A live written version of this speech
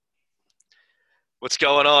What's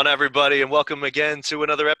going on, everybody, and welcome again to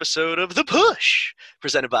another episode of The Push,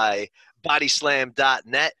 presented by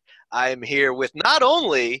Bodyslam.net. I am here with not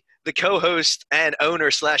only the co-host and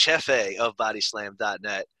owner/Jefe of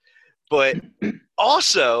Bodyslam.net, but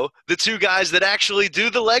also the two guys that actually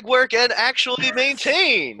do the legwork and actually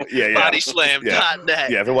maintain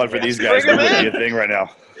Bodyslam.net. Yeah, if it wasn't for these guys, it wouldn't be a thing right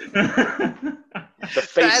now. The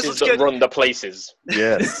faces that run the places.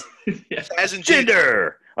 Yes. As in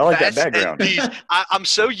Gender! I like that background. I'm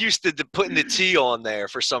so used to putting the T on there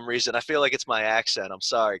for some reason. I feel like it's my accent. I'm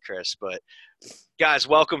sorry, Chris. But, guys,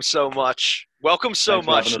 welcome so much. Welcome so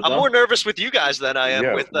much. I'm more nervous with you guys than I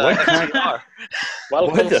am with FTR.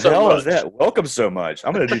 What the hell is that? Welcome so much.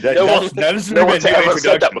 I'm going to do that. No one's ever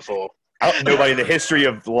said that before. Nobody in the history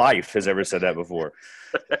of life has ever said that before.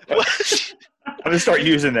 I'm going to start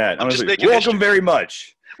using that. I'm just like, welcome very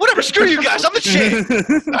much. Whatever, screw you guys. I'm the champ.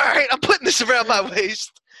 All right, I'm putting this around my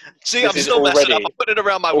waist. See, I'm still messing up. I'm putting it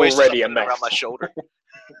around my waist. Already around my shoulder.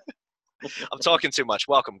 I'm talking too much.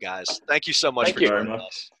 Welcome, guys. Thank you so much for joining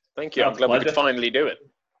us. Thank you. I'm glad we could finally do it.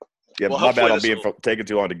 Yeah, my bad on being taking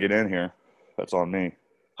too long to get in here. That's on me.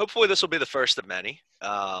 Hopefully this will be the first of many.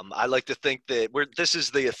 I like to think that this is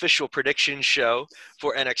the official prediction show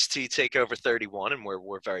for NXT Takeover 31, and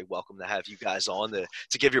we're very welcome to have you guys on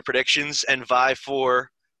to give your predictions and vie for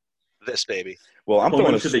this baby. Well, I'm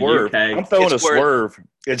throwing a swerve. I'm throwing a swerve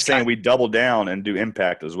and saying we double down and do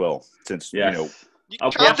Impact as well. Since calm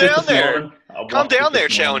down there. Calm down there,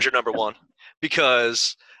 challenger number one,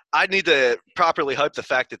 because I need to properly hype the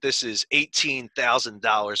fact that this is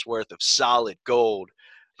 $18,000 worth of solid gold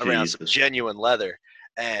around some genuine leather,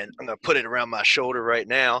 and I'm going to put it around my shoulder right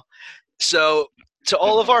now. So to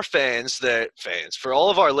all of our for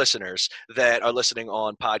all of our listeners that are listening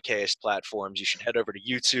on podcast platforms, you should head over to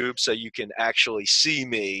YouTube so you can actually see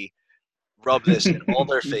me rub this in all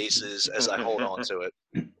their faces as I hold on to it.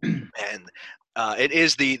 And it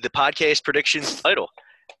is the podcast predictions title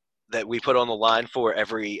that we put on the line for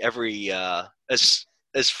every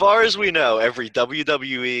as far as we know, every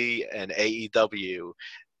WWE and AEW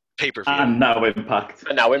pay-per-view. And now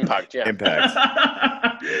Impact. Yeah. Impact.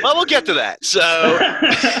 Well, we'll get to that. So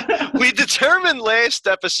we determined last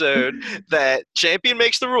episode that champion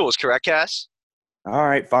makes the rules, correct, Cass? All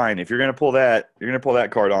right, fine. If you're going to pull that,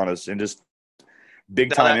 card on us and just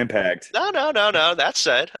big-time Impact. No. That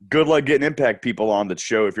said. Good luck getting Impact people on the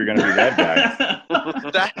show if you're going to be that guy.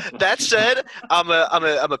 that said, I'm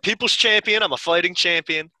a people's champion. I'm a fighting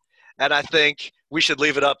champion. And I think we should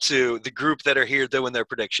leave it up to the group that are here doing their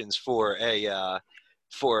predictions for a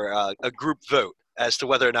group vote as to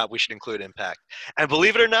whether or not we should include Impact. And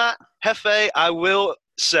believe it or not, Jefe, I will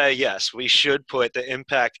say yes, we should put the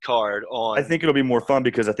Impact card on. I think it'll be more fun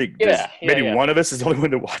because I think maybe one of us is the only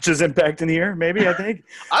one that watches Impact in here. Maybe I think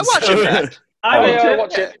I watch Impact. I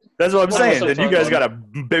watch it. That's what I'm saying. Then you guys got a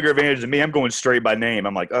bigger advantage than me. I'm going straight by name.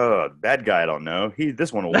 I'm like, oh, that guy I don't know.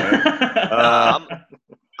 This one will win.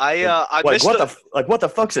 What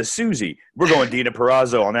the fuck's a Susie? We're going Dina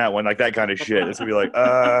Perrazzo on that one, like that kind of shit. It's gonna be like,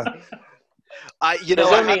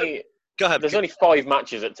 Go ahead. There's only 5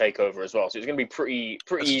 matches at Takeover as well, so it's gonna be pretty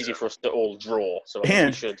easy for us to all draw. So I think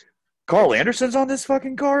we should. Carl Anderson's on this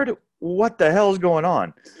fucking card. What the hell is going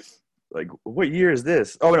on? Like, what year is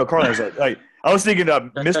this? Oh no, Carl Anderson. Like, I was thinking of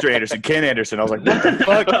Mr. Anderson, Ken Anderson. I was like, what the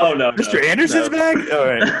fuck? Oh no, Mr. Anderson's back. All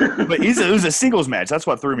right, but it was a singles match. That's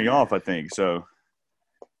what threw me off. I think so.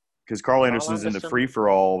 Because Carl Anderson's in the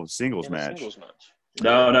free-for-all singles match.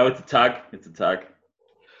 No, it's a tag.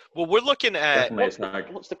 Well, we're looking at what's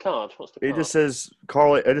the card? It just says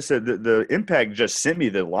the Impact just sent me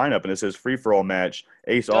the lineup, and it says free-for-all match: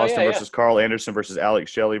 Ace Austin versus Carl Anderson versus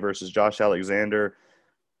Alex Shelley versus Josh Alexander.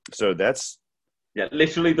 So that's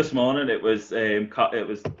literally this morning it was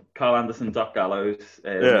Carl Anderson, Doc Gallows,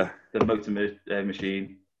 the Motor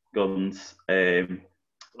Machine Guns, and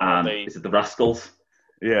is it the Rascals?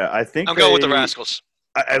 Yeah, I think I'm going with the Rascals.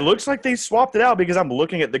 It looks like they swapped it out because I'm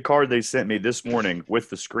looking at the card they sent me this morning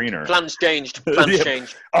with the screener. Plans changed. Oh,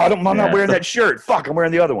 I'm not wearing that shirt. Fuck, I'm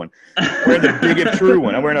wearing the other one. I'm wearing the Big If True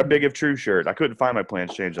one. I'm wearing a Big If True shirt. I couldn't find my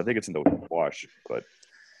plans changed. I think it's in the wash, but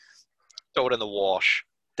throw it in the wash.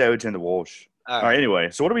 Throw it in the wash. All right.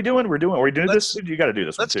 Anyway, so what are we doing? Are we doing this? You got to do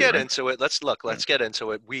this. Let's get into it. Let's get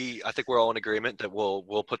into it. I think we're all in agreement that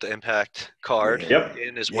we'll put the Impact card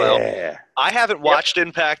in as well. Yeah. I haven't watched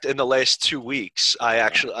Impact in the last 2 weeks. I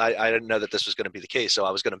didn't know that this was going to be the case, so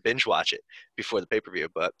I was going to binge watch it before the pay-per-view.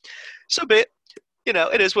 But so be it.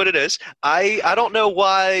 It is what it is. I don't know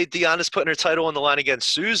why Deanna's putting her title on the line against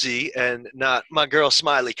Susie and not my girl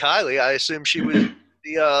Smiley Kylie. I assume she was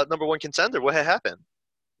the number one contender. What had happened?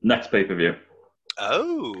 Next pay-per-view.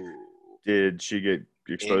 Oh. Did she get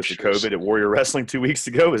exposed to COVID at Warrior Wrestling 2 weeks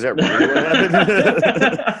ago? Is that really what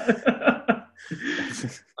happened?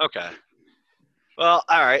 Okay. Well,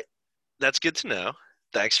 all right. That's good to know.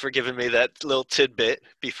 Thanks for giving me that little tidbit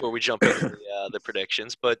before we jump into the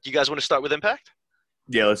predictions. But you guys want to start with Impact?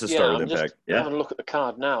 Yeah, let's just start with Impact. Having a look at the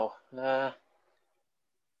card now. Yeah,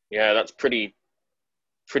 that's pretty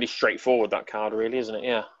straightforward, that card, really, isn't it?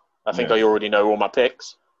 Yeah. I think I already know all my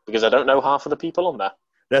picks because I don't know half of the people on there.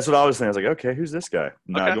 That's what I was saying. I was like, okay, who's this guy?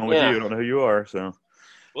 Not going with you. I don't know who you are. So,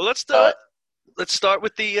 well, let's start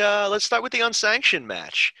with the unsanctioned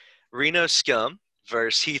match. Reno Scum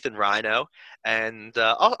versus Heath and Rhino, and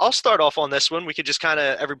I'll start off on this one. We could just kind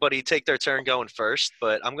of everybody take their turn going first,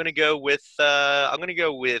 but I'm gonna go with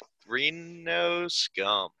Reno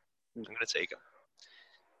Scum. I'm gonna take him.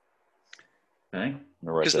 Okay.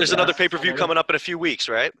 Because there's another pay-per-view coming up in a few weeks,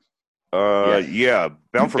 right? Yeah.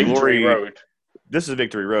 Bound for Victory Glory. Road. This is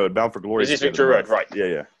Victory Road. Bound for Glory. Is this Victory Road? Right.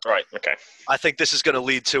 Yeah. Right. Okay. I think this is going to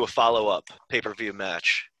lead to a follow-up pay-per-view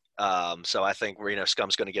match. So I think Reno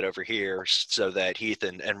Scum's going to get over here so that Heath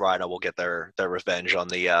and Rhino will get their revenge on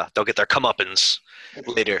they'll get their comeuppance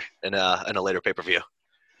later in a later pay-per-view.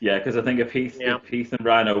 Yeah, because I think if Heath and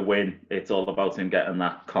Rhino win, it's all about him getting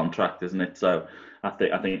that contract, isn't it? So I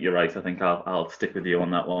think you're right. I think I'll stick with you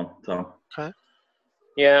on that one, Tom. Okay.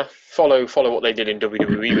 Yeah, follow what they did in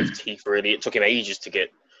WWE with Heath. Really, it took him ages to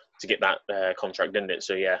get that contract, didn't it?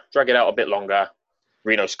 So yeah, drag it out a bit longer.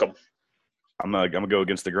 Reno Scum. I'm gonna go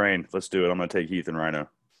against the grain. Let's do it. I'm gonna take Heath and Rhino.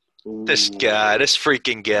 This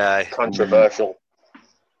freaking guy. Controversial.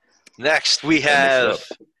 Next, we have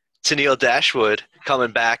Tennille Dashwood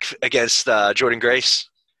coming back against Jordan Grace.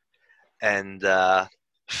 And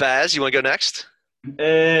Faz, you want to go next?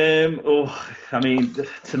 Tennille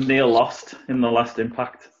lost in the last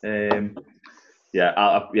Impact. I've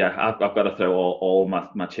got to throw all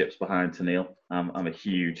my chips behind Tennille. I'm a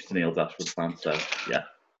huge Tennille Dashwood fan, so yeah.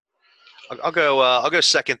 I'll go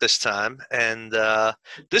second this time, and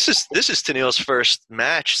this is Tennille's first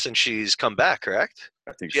match since she's come back, correct?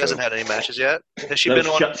 I think she hasn't had any matches yet. Has she been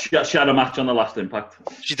on? She had a match on the last Impact.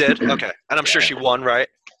 She did? Okay, and I'm sure she won, right?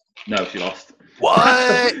 No, she lost.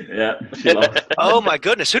 What? Yeah, she lost. Oh my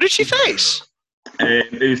goodness! Who did she face?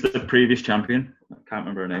 Who's the previous champion? I can't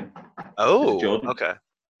remember her name. Oh, Jordan. Okay.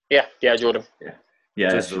 Yeah, Jordan.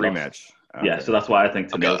 Yeah, it's a rematch. Yeah, so that's why I think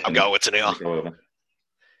Tennille. I'm going with Tennille.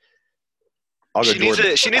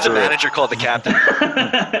 She needs a manager called the Captain.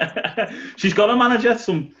 She's got a manager,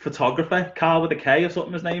 some photographer, Carl with a K or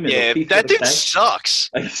something. His name is. Yeah, that dude sucks.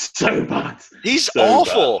 He's so bad. He's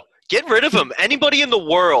awful. Bad. Get rid of him. Anybody in the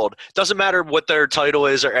world, doesn't matter what their title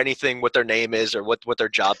is or anything, what their name is or what their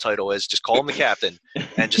job title is, just call him the Captain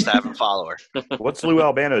and just have him follow her. What's Lou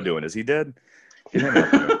Albano doing? Is he dead? You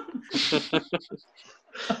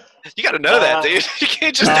got to know that, dude. You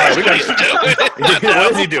can't just ask what he's doing.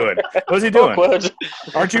 What is he doing? What's he doing?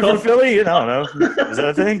 Aren't you from Philly? I don't know. Is that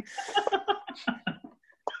a thing?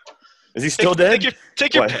 Is he still dead?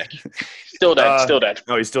 Take your pick. Still dead.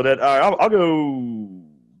 Oh, he's still dead? All right, I'll go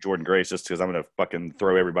Jordan Grace just because I'm going to fucking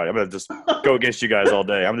throw everybody. I'm going to just go against you guys all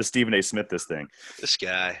day. I'm going to Stephen A. Smith this thing. This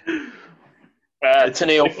guy.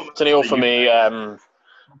 Tennille for me.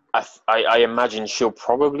 I imagine she'll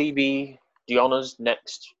probably be Deonna's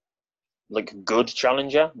next good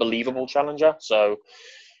challenger, believable challenger. So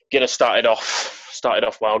get her started off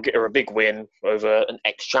well, get her a big win over an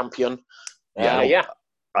ex-champion. I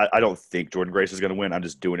don't think Jordan Grace is going to win. I'm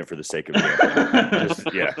just doing it for the sake of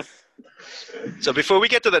it. Yeah. So before we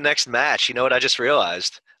get to the next match, you know what I just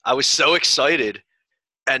realized? I was so excited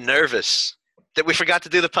and nervous that we forgot to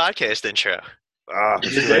do the podcast intro.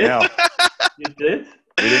 You did? Now. You did?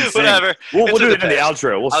 Whatever. We'll do it in the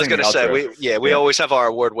outro. I was going to say, we always have our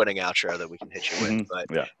award-winning outro that we can hit you with. But,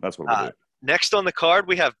 yeah, that's what we'll do. Next on the card,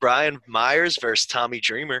 we have Brian Myers versus Tommy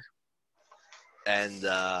Dreamer. And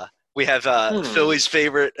we have Philly's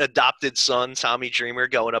favorite adopted son, Tommy Dreamer,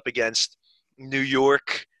 going up against New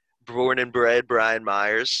York, born and bred Brian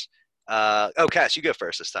Myers. Cass, you go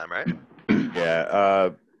first this time, right? Yeah.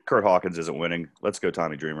 Kurt Hawkins isn't winning. Let's go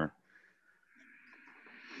Tommy Dreamer.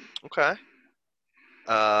 Okay.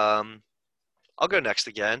 I'll go next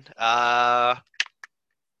again. I'm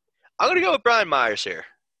going to go with Brian Myers here.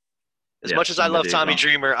 As much as I love Tommy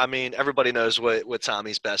Dreamer, I mean, everybody knows what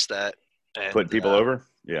Tommy's best at. And, putting people over?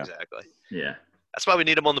 Yeah. Exactly. Yeah. That's why we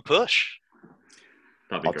need him on the push.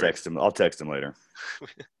 I'll text him. I'll text him later.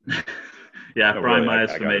 Yeah, Brian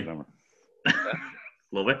Myers for me.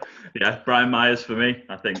 Love it. Yeah, Brian Myers for me.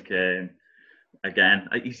 I think, again,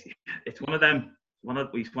 it's one of them.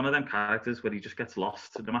 He's one of them characters where he just gets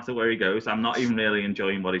lost no matter where he goes. I'm not even really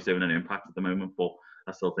enjoying what he's doing in Impact at the moment, but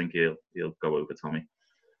I still think he'll go over Tommy.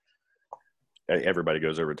 Everybody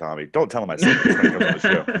goes over Tommy. Don't tell him I said this when he comes on the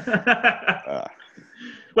show.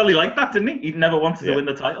 Well, he liked that, didn't he? He never wanted to win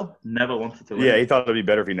the title. Never wanted to win. Yeah, he thought it'd be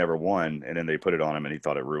better if he never won, and then they put it on him, and he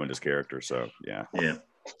thought it ruined his character. So, yeah. Yeah.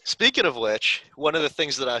 Speaking of which, one of the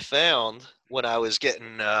things that I found when I was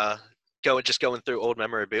getting going through old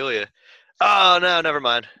memorabilia. Oh no, never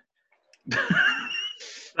mind.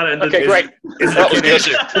 Okay, great.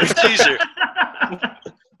 It's a teaser.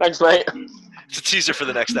 Thanks, mate. It's a teaser for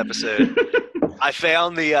the next episode. I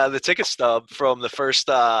found the ticket stub from the first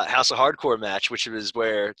House of Hardcore match, which was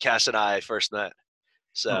where Cass and I first met.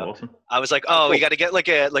 So awesome. I was like, "Oh, we got to get like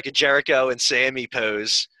a Jericho and Sammy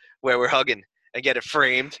pose where we're hugging and get it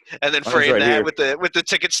framed, and then frame that with the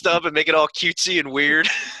ticket stub and make it all cutesy and weird."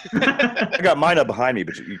 I got mine up behind me,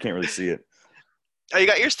 but you can't really see it. Oh, you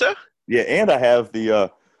got yours too? Yeah, and I have the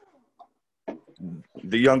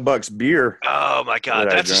Young Bucks beer. Oh my God,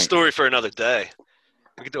 that's a story for another day.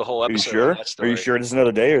 We could do a whole episode. Are you sure? Are you sure it's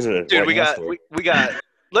another day, or is it? Dude, we got.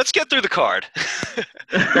 Let's get through the card.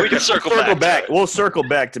 We can circle back. We'll circle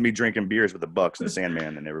back to me drinking beers with the Bucks and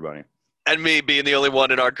Sandman and everybody. And me being the only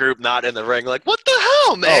one in our group not in the ring. Like, what the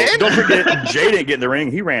hell, man? Oh, don't forget, Jay didn't get in the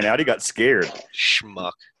ring. He ran out. He got scared.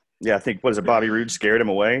 Schmuck. Yeah, I think, Bobby Roode scared him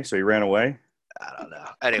away, so he ran away? I don't know.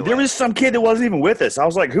 Anyway. There was some kid that wasn't even with us. I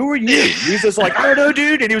was like, who are you? He was just like, I don't know,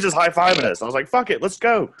 dude. And he was just high-fiving us. I was like, fuck it, let's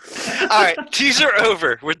go. All right, teaser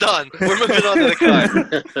over. We're done. We're moving on to the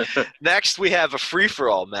card. Next, we have a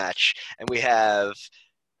free-for-all match. And we have,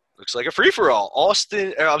 looks like a free-for-all.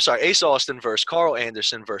 Ace Austin versus Carl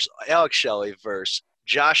Anderson versus Alex Shelley versus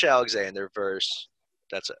Josh Alexander versus,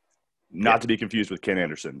 that's it. Not to be confused with Ken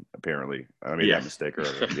Anderson, apparently. I made that mistake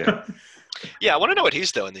earlier. Yeah. Yeah, I want to know what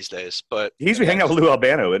he's doing these days. But he's hanging out with Lou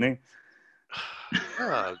Albano, isn't he?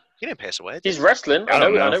 He didn't pass away. He's wrestling. I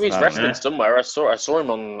know he's wrestling somewhere. I saw him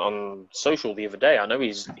on social the other day. I know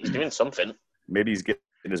he's doing something. Maybe he's getting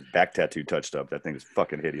his back tattoo touched up. That thing is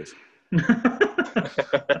fucking hideous.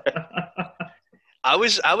 I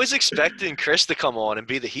was expecting Chris to come on and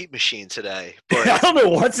be the heat machine today, but I don't know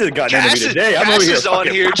what's gotten into me today. I'm over here on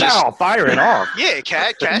here just firing off. Yeah,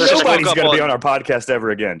 Cass nobody's gonna be on our podcast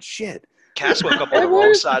ever again. Shit. Cass woke up on the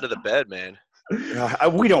wrong side of the bed, man.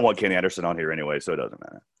 We don't want Ken Anderson on here anyway, so it doesn't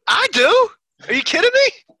matter. I do. Are you kidding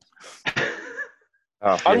me?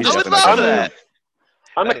 I would love that.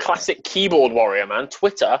 I'm a classic keyboard warrior, man.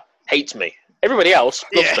 Twitter hates me. Everybody else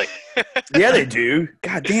loves me. Yeah, they do.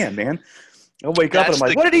 God damn, man. I'll wake up and I'm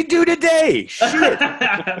like, what did he do today? Shit.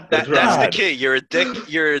 That's the key. You're a dick.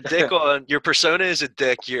 You're a dick on your persona is a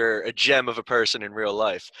dick. You're a gem of a person in real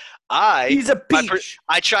life. He's a peach.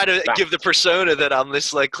 I try to give the persona that I'm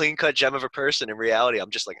this like clean cut gem of a person. In reality,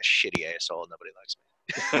 I'm just like a shitty asshole. Nobody likes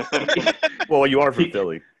me. Well, you are from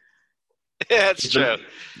Philly. Yeah, that's true.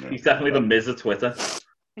 He's definitely the Miz of Twitter.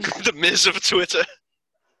 The Miz of Twitter.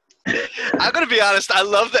 I'm gonna be honest. I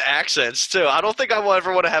love the accents too. I don't think I will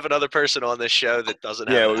ever want to have another person on this show that doesn't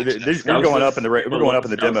have. Yeah, we're going up in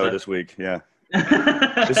the demo this week. Yeah,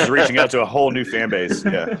 this is reaching out to a whole new fan base.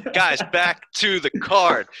 Yeah, guys, back to the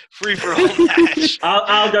card. Free for all match.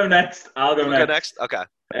 I'll go next. Go next. Okay.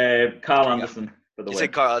 Carl Anderson for the win. You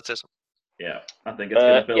said Carl Anderson. Yeah, I think it's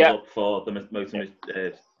going to build up for the Motor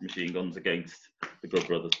Machine Guns against the Good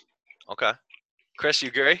Brothers. Okay, Chris, you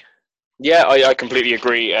agree? Yeah, I completely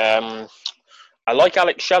agree. I like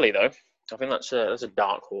Alex Shelley though. I think that's a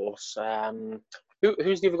dark horse.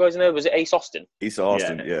 Who's the other guys in there? Was it Ace Austin? Ace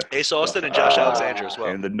Austin, yeah. Ace Austin and Josh Alexander as well.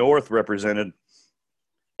 And the North represented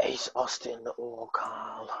Ace Austin or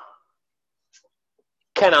Carl.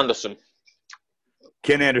 Ken Anderson.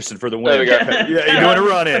 Ken Anderson for the win. There we go. Yeah, you're doing a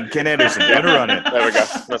run in. Ken Anderson doing a run in. There we go.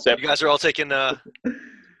 That's it. You guys are all taking. I'm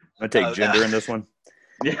gonna take gender in this one.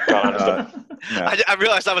 Yeah. No. I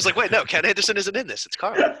realized I was like, wait, no, Ken Anderson isn't in this. It's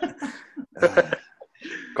Carl. Is that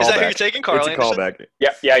who you're taking, Carl Anderson? It's a callback.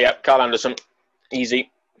 Yeah. Carl Anderson.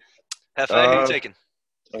 Easy. Hefe, who are you taking?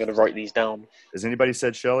 I'm going to write these down. Has anybody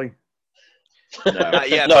said Shelley? No.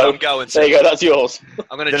 But I'm going. There you go. That's yours.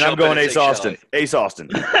 I'm going to I'm going Ace Austin. Shelley. Ace Austin.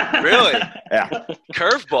 Really? Yeah.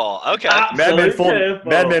 Curveball. Okay.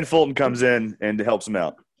 Madman Fulton comes in and helps him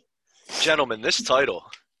out. Gentlemen, this title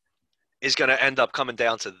is going to end up coming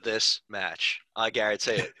down to this match. I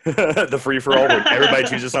guarantee it. The free-for-all where everybody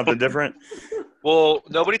chooses something different? Well,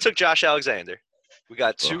 nobody took Josh Alexander. We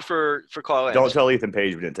got two for Carl Anderson. Don't tell Ethan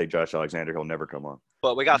Page we didn't take Josh Alexander. He'll never come on.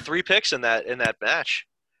 But we got 3 picks in that match.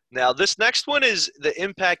 Now, this next one is the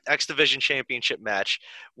Impact X Division Championship match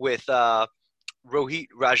with Rohit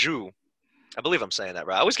Raju. I believe I'm saying that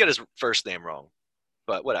right. I always get his first name wrong.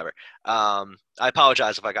 But whatever. I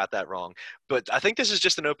apologize if I got that wrong. But I think this is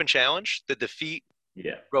just an open challenge. The defeat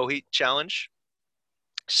Rohit challenge.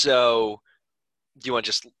 So, do you want to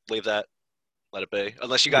just leave that? Let it be.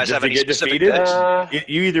 Unless you guys have any specific picks.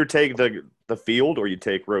 You either take the field or you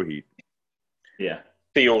take Rohit. Yeah.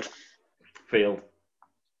 Field.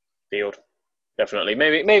 Definitely.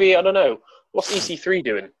 Maybe I don't know. What's EC3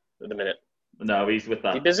 doing at the minute? No, he's with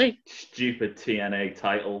that. Is he busy? Stupid TNA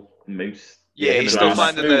title moose. Yeah, he's still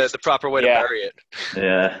finding the proper way to bury it.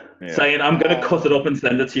 Yeah. Saying I'm going to cut it up and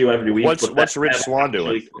send it to you every week. What's Rich Swann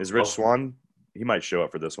doing? Is Rich Swann? He might show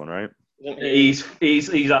up for this one, right? He's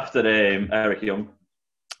after Eric Young.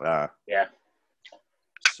 Yeah.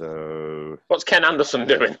 So what's Ken Anderson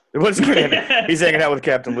doing? He's hanging out with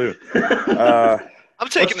Captain Lou. I'm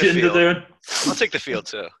taking the field. Doing? I'll take the field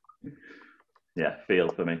too. Yeah,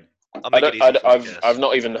 field for me. I've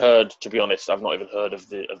not even heard, to be honest. I've not even heard of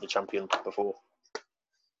the champion before.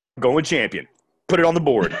 Going with champion. Put it on the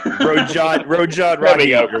board. Road Shot,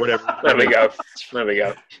 Rocky, or whatever. There we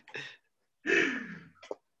go.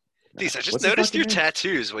 These, I just noticed your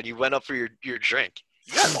tattoos when you went up for your drink.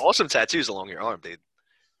 You got awesome tattoos along your arm, dude.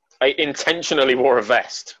 I intentionally wore a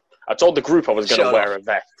vest. I told the group I was going to wear a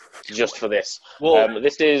vest just for this. Well,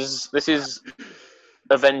 this is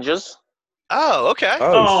Avengers. Oh, okay.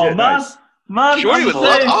 Oh shit, man. Nice. Man, Jordy would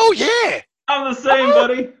love. Oh yeah. I'm the same,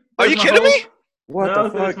 buddy. Are you kidding me? What the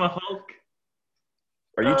fuck? There's my Hulk.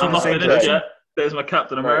 Are you two the same person? There's my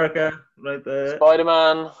Captain America right there.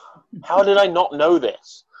 Spider-Man. How did I not know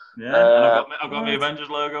this? Yeah, I've got my Avengers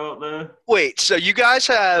logo up there. Wait, so you guys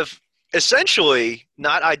have essentially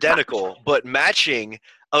not identical, but matching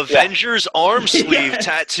Avengers arm sleeve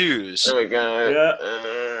tattoos. There we go.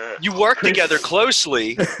 Yeah. You work together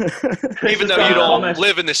closely, even though you don't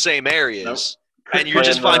live in the same areas, and you're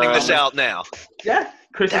just finding this out now. Yeah,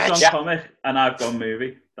 Chris has gone comic, and I've gone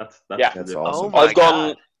movie. That's awesome.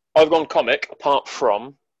 Oh I've gone comic apart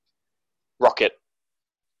from Rocket.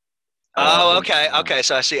 Oh, okay.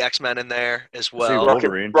 So I see X-Men in there as well.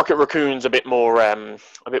 Rocket Raccoon's a bit more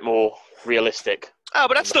realistic. Oh,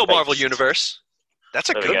 but that's still Marvel Universe. That's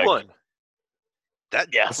a good one.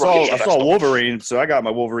 I saw Wolverine, so I got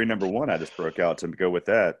my Wolverine #1. I just broke out to go with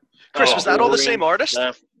that. Chris, was that all the same artist?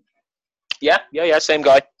 Yeah, same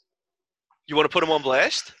guy. You want to put him on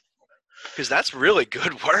blast? Because that's really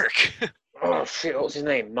good work. Oh shit! What was his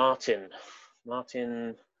name? Martin,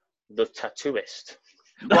 the tattooist.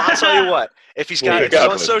 Well, I'll tell you what. If he's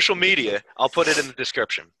on social media, I'll put it in the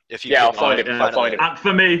description. I'll find it. I'll find it. And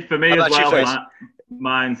for me as well,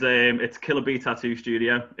 mine's it's Killer Bee Tattoo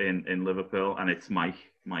Studio in Liverpool, and it's Mike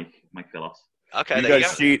Phillips. Okay,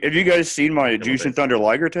 have you guys seen my Juice and Thunder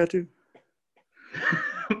Liger tattoo?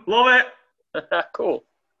 Love it. Cool.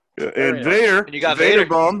 And Vader. And you got Vader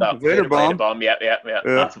bomb. Vader bomb. Yeah.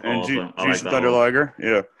 That's and awesome. Juice and Thunder Liger.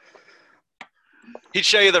 Yeah. He'd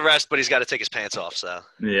show you the rest, but he's got to take his pants off. So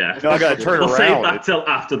yeah. No, I got to turn around. We'll save that till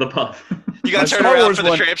after the pod. You got to turn around for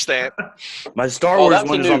the tramp stamp. My Star Wars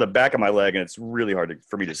one is on the back of my leg, and it's really hard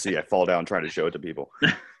for me to see. I fall down trying to show it to people.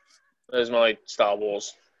 There's my Star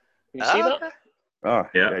Wars. You see that? Oh,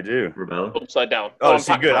 yeah, I do. Rebel. Upside down. Oh,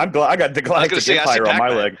 see, good. I'm glad I got the Galactic Empire on my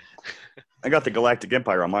leg. I got the Galactic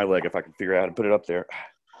Empire on my leg if I can figure out how to put it up there.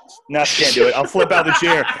 No, I can't do it. I'll flip out the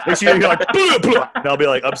chair. Next year, you're like, and I'll be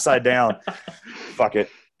like upside down. Fuck it.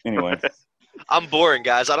 Anyway. I'm boring,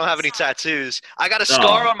 guys. I don't have any tattoos. I got a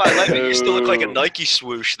scar on my leg that used to look like a Nike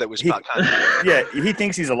swoosh that was kind of... Yeah, he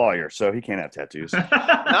thinks he's a lawyer, so he can't have tattoos. No.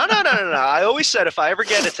 I always said if I ever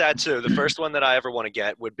get a tattoo, the first one that I ever want to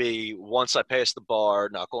get would be, once I pass the bar,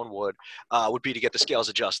 knock on wood, would be to get the scales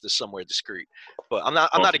of justice somewhere discreet. But I'm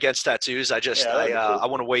not against tattoos. I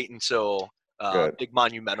want to wait until big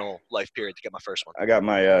monumental life period to get my first one. I got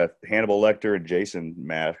my Hannibal Lecter and Jason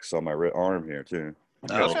masks on my arm here, too.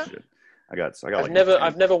 Okay. I've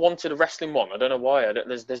never wanted a wrestling one. I don't know why.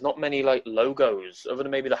 There's not many like logos other than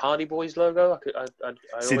maybe the Hardy Boys logo.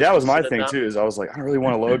 See, that was my thing too. Is I was like, I don't really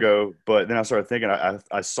want a logo, but then I started thinking.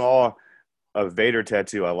 I saw a Vader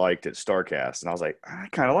tattoo I liked at StarCast, and I was like, I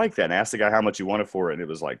kind of like that. And I asked the guy how much he wanted for it, and it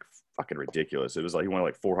was like fucking ridiculous. It was like he wanted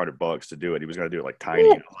like $400 to do it. He was going to do it like tiny.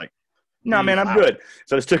 And I was like, no, man, I'm good.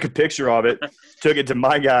 So I just took a picture of it, took it to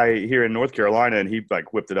my guy here in North Carolina, and he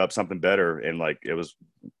like whipped it up something better, and like it was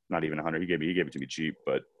not even $100. He gave it to me cheap,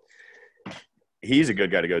 but he's a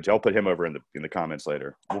good guy to go to. I'll put him over in the comments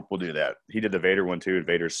later. We'll do that. He did the Vader one too.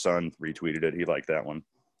 Vader's son retweeted it. He liked that one.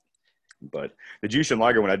 But the Juice and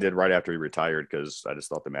Liger one I did right after he retired because I just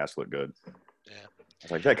thought the mask looked good. Yeah, I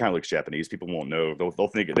was like, that kind of looks Japanese. People won't know. They'll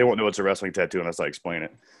think they won't know it's a wrestling tattoo unless I explain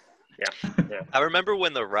it. Yeah. I remember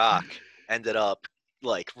when The Rock ended up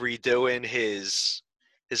like redoing his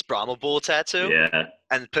Brahma Bull tattoo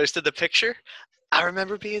and posted the picture. I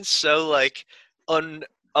remember being so like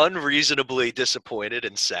unreasonably disappointed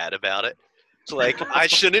and sad about it. So, like, I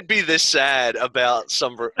shouldn't be this sad about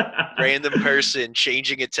some random person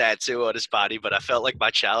changing a tattoo on his body, but I felt like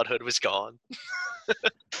my childhood was gone.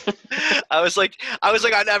 I was like,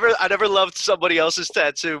 I never loved somebody else's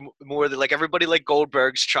tattoo more than, like, everybody like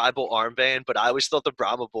Goldberg's tribal armband, but I always thought the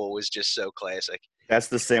Brahma Bull was just so classic. That's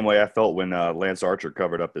the same way I felt when Lance Archer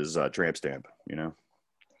covered up his tramp stamp, you know?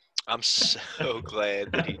 I'm so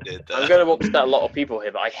glad that he did that. I'm going to upset a lot of people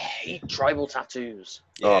here, but I hate tribal tattoos.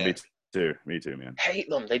 Yeah. Oh, me too. Me too, man. Hate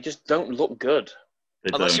them. They just don't look good.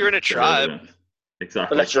 Unless you're in a tribe.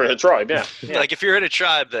 Exactly. Unless you're in a tribe, yeah. Like, if you're in a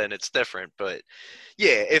tribe, then it's different. But,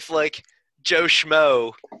 yeah, if, like, Joe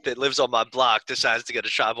Schmo that lives on my block decides to get a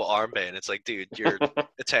tribal armband, it's like, dude, you're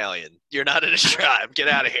Italian. You're not in a tribe. Get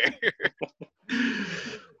out of here.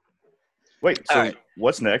 Wait, so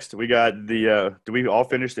what's next? We got the do we all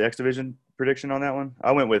finish the X Division prediction on that one?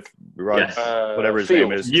 I went with whatever his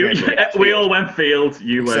name is. We all went Field.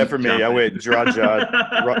 You except for me. Champion. I went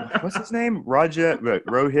what's his name?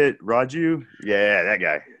 Rohit Raju? Yeah, that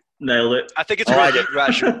guy. Nailed it. I think it's Rohit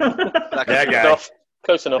Raju. That guy.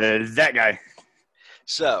 Close enough. That guy.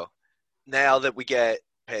 So, now that we get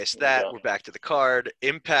past that, we're back to the card.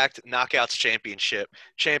 Impact Knockouts Championship.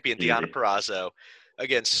 Champion Deonna Purrazzo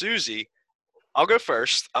against Susie. I'll go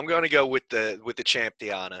first. I'm going to go with the champ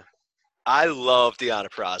Deonna. I love Deonna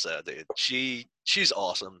Purrazzo, dude. She's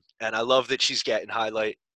awesome, and I love that she's getting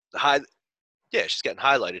she's getting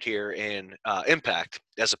highlighted here in Impact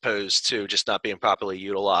as opposed to just not being properly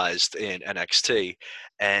utilized in NXT.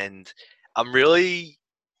 And I'm really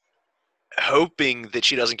hoping that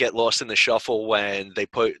she doesn't get lost in the shuffle when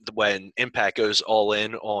Impact goes all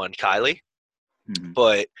in on Kylie. Mm-hmm.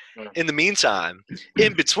 But in the meantime,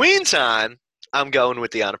 in between time, I'm going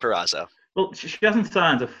with Deonna Purrazzo. Well, she hasn't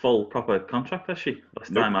signed a full proper contract, has she?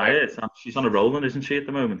 Last time I heard, she's on a rolling, isn't she, at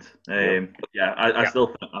the moment? I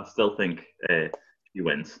still think she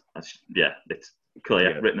wins. It's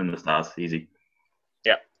clear, written in the stars, easy.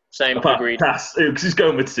 Yeah, same. Agreed. Pass. He's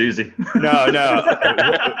going with Susie. No. What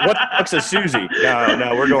the fuck's a Susie?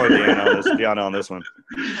 No, we're going Deonna on this one.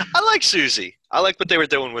 I like Susie. I like what they were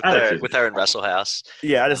doing with her in Wrestle House.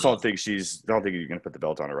 Yeah, I just don't think you're going to put the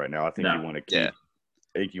belt on her right now. I think you want to keep.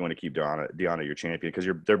 I think you want to keep Deonna your champion because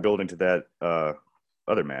they're building to that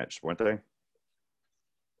other match, weren't they?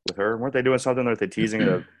 With her, weren't they doing something? Are they teasing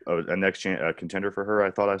a next contender for her?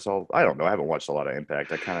 I thought I saw. I don't know. I haven't watched a lot of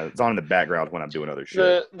Impact. It's on in the background when I'm doing other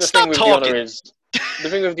shit. The thing with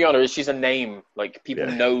Deonna is she's a name. Like, people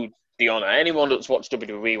know Deonna. Anyone that's watched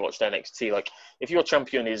WWE, watched NXT. Like, if your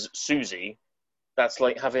champion is Susie, that's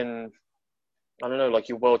like having, I don't know, like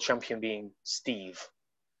your world champion being Steve.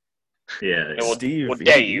 Yeah, or Steve. Or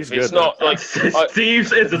Dave. It's not like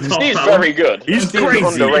Steve's is a top Steve's talent. very good. He's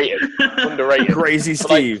crazy. Underrated. Crazy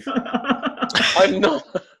Steve. I'm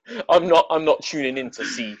not tuning in to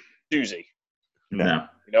see Susie. No.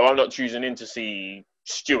 I'm not choosing in to see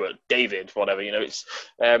Stuart, David, whatever. It's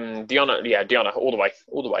Deonna. Yeah, Deonna, all the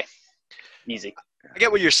way, easy. I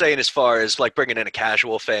get what you're saying as far as like bringing in a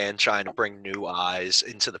casual fan, trying to bring new eyes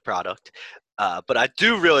into the product. But I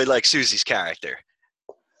do really like Susie's character.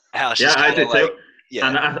 How she's I do too. Yeah.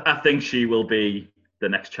 And I think she will be the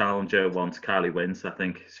next challenger once Kylie wins. I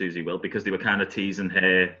think Susie will, because they were kind of teasing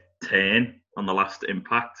her turn on the last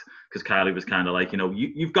Impact, because Kylie was kind of like,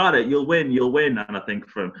 you've got it, you'll win. And I think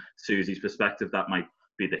from Susie's perspective, that might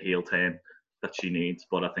be the heel turn that she needs.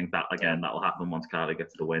 But I think that, again, that'll happen once Kylie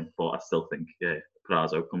gets the win. But I still think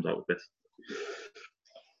Purrazzo comes out with this.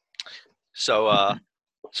 So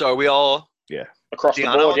are we all across the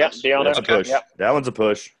board? Yeah, Deonna. That's a push. Yeah. That one's a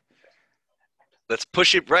push. Let's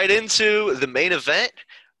push it right into the main event,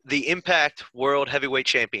 the Impact World Heavyweight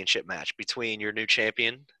Championship match between your new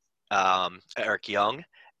champion, Eric Young,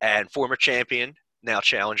 and former champion, now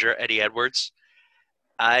challenger, Eddie Edwards.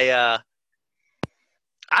 I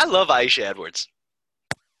love Aisha Edwards.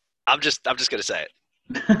 I'm just gonna say it.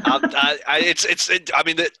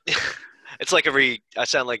 It's like I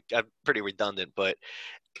sound like I'm pretty redundant, but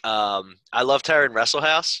I loved her in Wrestle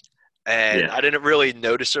House. And I didn't really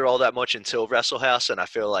notice her all that much until Wrestle House, and I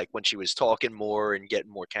feel like when she was talking more and getting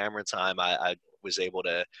more camera time, I was able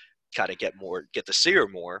to kind of get to see her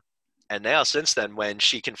more. And now, since then, when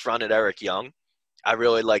she confronted Eric Young, I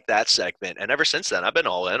really liked that segment. And ever since then, I've been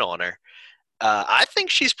all in on her. I think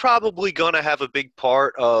she's probably going to have a big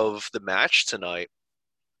part of the match tonight.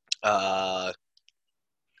 I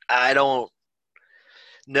don't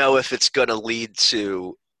know if it's going to lead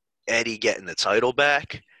to Eddie getting the title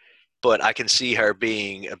back, but I can see her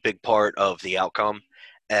being a big part of the outcome.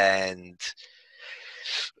 And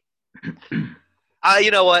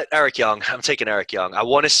You know what? Eric Young. I'm taking Eric Young. I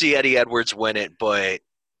want to see Eddie Edwards win it, but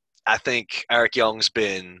I think Eric Young's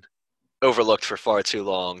been overlooked for far too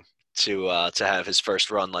long to have his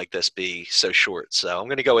first run like this be so short. So I'm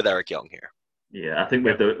going to go with Eric Young here. Yeah, I think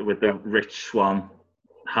with the Rich Swann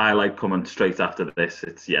highlight coming straight after this,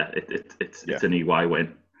 it's an EY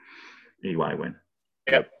win. EY win.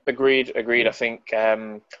 Yep, agreed. I think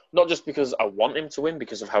not just because I want him to win,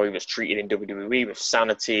 because of how he was treated in WWE with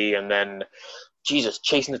sanity, and then Jesus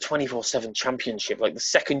chasing the 24/7 championship. Like the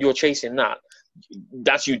second you're chasing that,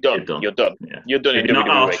 that's you done. You're done. Yeah. You're done if in you're WWE.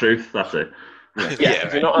 Not R-Truth, that's it. Yeah,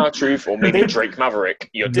 if you're not R-Truth or maybe Drake Maverick,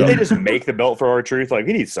 you're done. Did they just make the belt for R-Truth? Like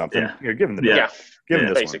he needs something. Yeah. Give him the belt. Give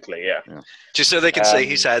him this basically, one. Yeah. Just so they can say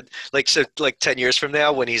he's had like 10 years from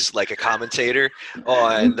now when he's like a commentator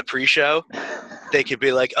on the pre-show, they could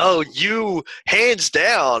be like, "Oh, you hands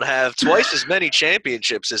down have twice as many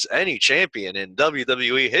championships as any champion in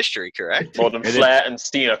WWE history, correct?" More than Flair and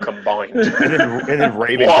Cena combined. And then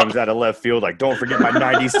Raven comes out of left field like, "Don't forget my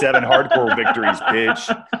 97 hardcore victories, bitch."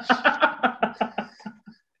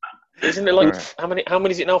 Isn't it like how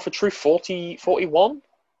many is it now for Truth? 41?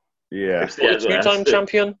 Yeah. Two-time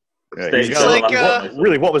champion. Yeah, he's got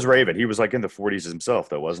really, what was Raven? He was like in the 40s himself,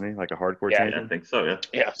 though, wasn't he? Like a hardcore champion? Yeah, I think so,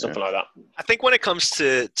 Yeah, something like that. I think when it comes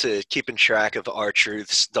to keeping track of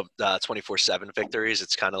R-Truth's 24/7 victories,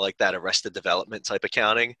 it's kind of like that Arrested Development type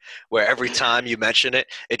accounting, where every time you mention it,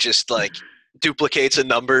 it just like duplicates the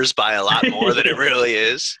numbers by a lot more than it really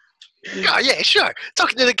is. Oh, yeah, sure.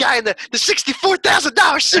 Talking to the guy in the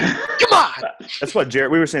 $64,000 suit. Come on. That's what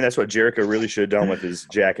we were saying. That's what Jericho really should have done with his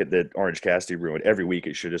jacket that Orange Cassidy ruined. Every week,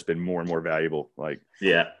 it should have just been more and more valuable. Like,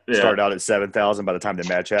 started out at $7,000. By the time the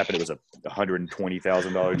match happened, it was a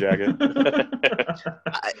 $120,000 jacket.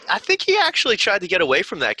 I think he actually tried to get away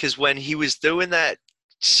from that because when he was doing that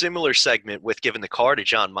similar segment with giving the car to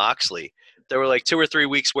Jon Moxley, there were like 2 or 3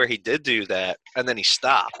 weeks where he did do that, and then he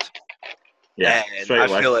stopped. Yeah, and I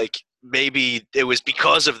feel like maybe it was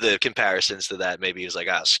because of the comparisons to that. Maybe he was like,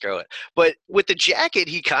 screw it. But with the jacket,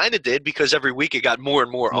 he kind of did because every week it got more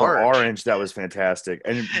and more orange. That was fantastic.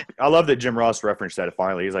 And I love that Jim Ross referenced that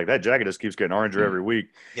finally. He's like, that jacket just keeps getting oranger every week.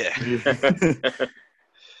 Yeah.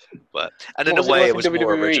 And in a way, it was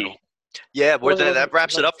more original. Yeah, that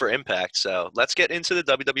wraps it up for Impact. So let's get into the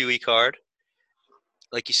WWE card.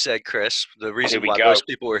 Like you said, Chris, the reason why most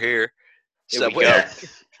people are here.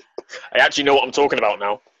 I actually know what I'm talking about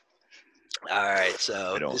now. All right,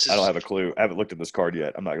 so I don't have a clue. I haven't looked at this card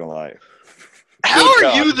yet. I'm not gonna lie. How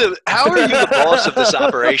are you the boss of this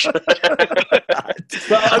operation?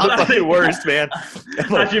 I'm the fucking worst, man.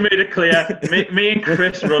 As you made it clear, me and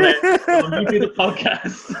Chris run it. You do the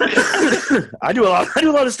podcast. I do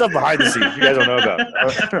a lot of stuff behind the scenes you guys don't know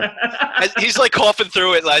about. He's like coughing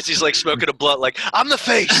through it as he's like smoking a blunt. Like, I'm the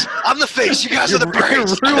face. You guys are the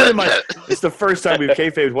brains. It's the first time we've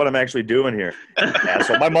kayfabed what I'm actually doing here.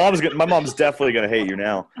 Asshole. My mom's definitely gonna hate you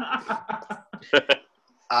now.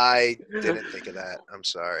 I didn't think of that. I'm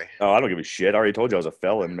sorry. Oh, I don't give a shit. I already told you I was a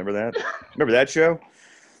felon. Remember that? Remember that show?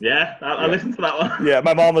 Yeah, I listened to that one. Yeah,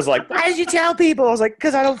 my mom was like, why did you tell people? I was like,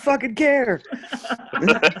 because I don't fucking care.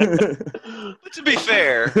 But to be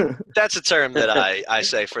fair, that's a term that I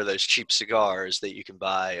say for those cheap cigars that you can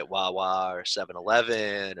buy at Wawa or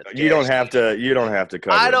 7-Eleven. You don't have to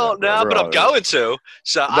cover I don't know, but I'm going to.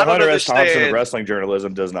 So I don't Hunter S. understand. Thompson of wrestling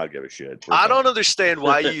journalism does not give a shit. I don't understand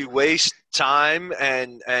why you waste time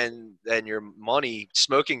and your money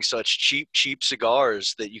smoking such cheap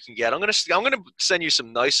cigars that you can get. I'm gonna send you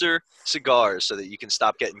some nicer cigars so that you can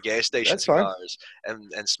stop getting gas station cigars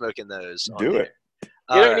and smoking those. Do it.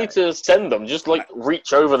 You don't need to send them. Just like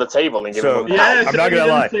reach over the table and give them. Yeah, I'm not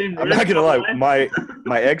gonna lie.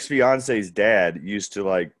 My ex-fiance's dad used to,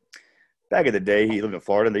 like, back in the day, he lived in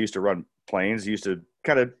Florida and they used to run planes. He used to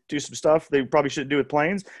kind of do some stuff they probably shouldn't do with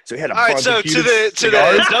planes. So he had a bunch of Cuban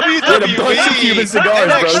cigars. Cuban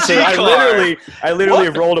cigars, bro. So I literally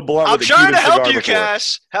have rolled a blunt with a Cuban cigar. I'm trying to help you, before.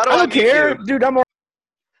 Cass. How do I don't care, dude. I'm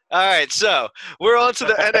all right, so we're on to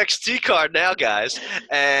the NXT card now, guys,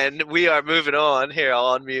 and we are moving on. Here,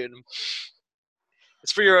 I'll unmute him.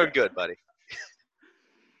 It's for your own good, buddy.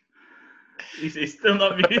 He's still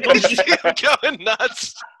not muted. He's still going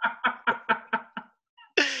nuts.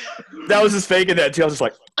 That was just faking that too. I was just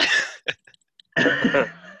like, I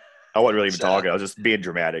wasn't really even talking. I was just being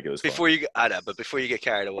dramatic. It was before you get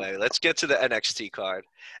carried away. Let's get to the NXT card.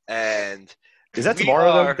 And is that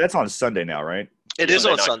tomorrow? Though? That's on Sunday now, right? It is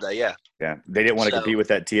on Sunday, yeah. Yeah, they didn't want to compete with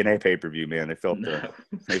that TNA pay-per-view, man. They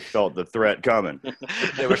felt the threat coming.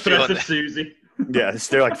 They were feeling it. Susie. Yeah,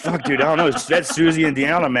 they're like, fuck, dude. I don't know. That Susie and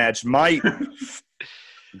Deanna match might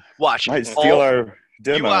steal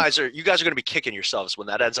You guys are going to be kicking yourselves when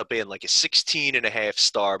that ends up being like a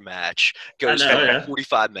 16.5-star match. Goes for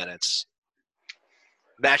 45 minutes.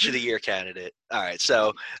 Match of the year candidate. All right,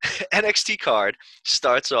 so NXT card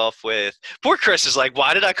starts off with poor Chris is like,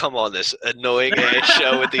 why did I come on this annoying ass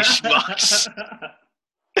show with these schmucks?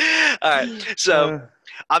 All right, so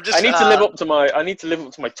I'm just. I need to live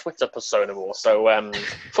up to my Twitter persona more. So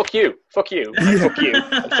fuck you, fuck you, and fuck you,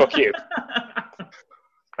 and fuck you.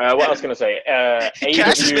 What else can I say?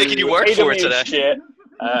 Cass is making you work for it today. Shit.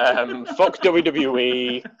 Fuck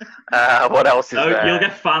WWE. What else is there? You'll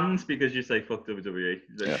get fans because you say fuck WWE.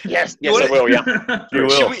 Yes, I will. Yeah, you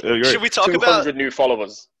will. Should we talk 200 about new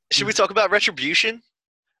followers? Should we talk about Retribution,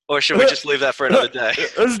 or should we just leave that for another day?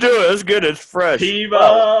 Let's do it. It's good. It's fresh.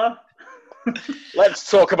 Well, let's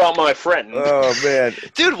talk about my friend. Oh man,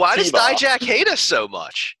 dude, why does Dijak hate us so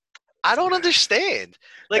much? I don't understand.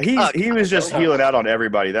 Like he was just healing out on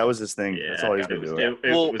everybody. That was his thing. Yeah, that's all he's been doing.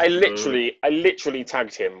 Well, I literally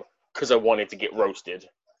tagged him because I wanted to get roasted,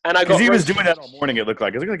 and because he was doing that all morning. It looked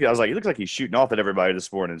like I was like, he looks like he's shooting off at everybody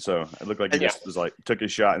this morning. So it looked like he just was like took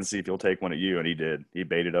his shot and see if he'll take one at you, and he did. He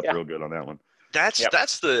baited up real good on that one.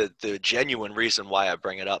 That's the genuine reason why I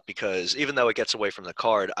bring it up, because even though it gets away from the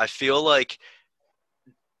card, I feel like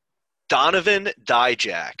Donovan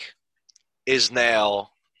Dijak is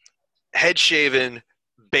now head shaven,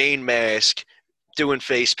 Bane mask, doing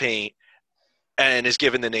face paint, and is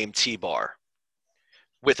given the name T-Bar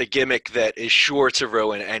with a gimmick that is sure to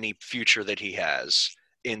ruin any future that he has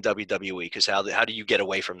in WWE, because how do you get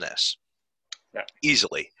away from this? Yeah.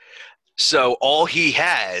 Easily. So all he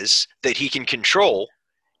has that he can control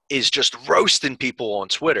is just roasting people on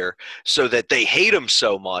Twitter so that they hate him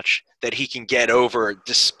so much that he can get over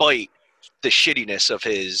despite the shittiness of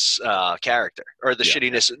his character, or the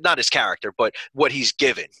shittiness, not his character, but what he's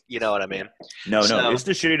given. You know what I mean? No, it's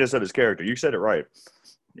the shittiness of his character. You said it right.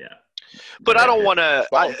 Yeah. But I don't want to.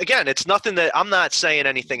 Again, it's nothing that I'm not saying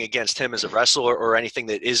anything against him as a wrestler or anything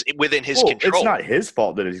that is within his control. It's not his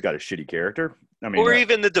fault that he's got a shitty character. I mean, or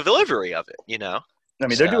even the delivery of it. You know. I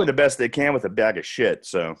mean, they're doing the best they can with a bag of shit.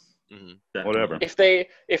 So whatever. If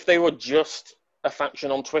they were just a faction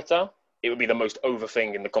on Twitter, it would be the most over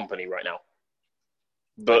thing in the company right now.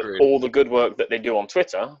 But all the good work that they do on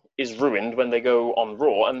Twitter is ruined when they go on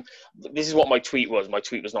Raw. And this is what my tweet was. My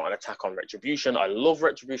tweet was not an attack on Retribution. I love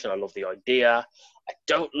Retribution. I love the idea. I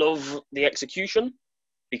don't love the execution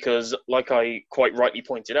because, like I quite rightly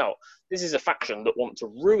pointed out, this is a faction that want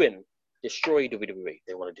to destroy WWE.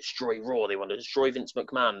 They want to destroy Raw. They want to destroy Vince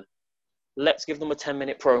McMahon. Let's give them a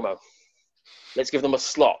 10-minute promo. Let's give them a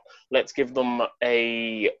slot. Let's give them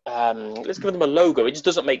a logo. It just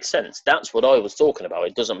doesn't make sense. That's what I was talking about.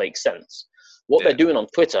 It doesn't make sense. What they're doing on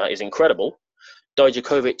Twitter is incredible.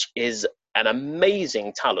 Dijakovic is an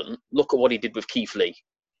amazing talent. Look at what he did with Keith Lee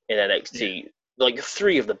in NXT. Like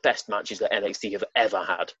 3 of the best matches that NXT have ever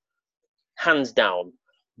had, hands down,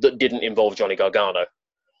 that didn't involve Johnny Gargano.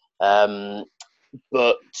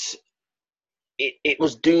 But it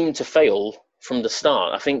was doomed to fail from the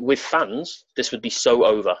start. I think with fans, this would be so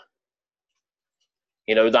over.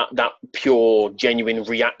 You know, that pure, genuine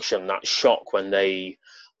reaction, that shock when did they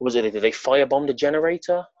firebombed a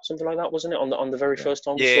generator? Something like that, wasn't it? On the very first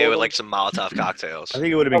time? Yeah, with like some Molotov cocktails. I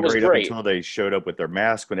think it would have been great up until they showed up with their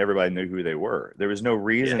mask when everybody knew who they were. There was no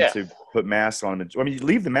reason to put masks on them. I mean, you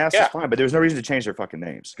leave the mask is fine, but there was no reason to change their fucking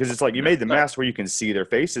names. Because it's like you made the mask where you can see their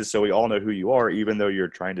faces so we all know who you are, even though you're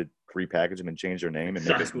trying to repackage them and change their name and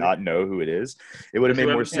make us not know who it is. It would have made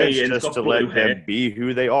more sense just to let them be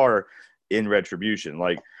who they are in Retribution.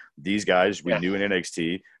 Like these guys we knew in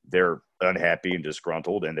NXT, they're unhappy and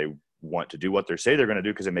disgruntled and they want to do what they say they're going to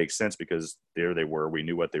do because it makes sense because there they were. We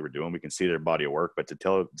knew what they were doing. We can see their body of work, but to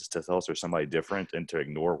tell us there's somebody different and to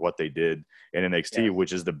ignore what they did in NXT,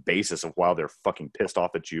 which is the basis of why they're fucking pissed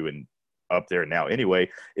off at you and up there now anyway,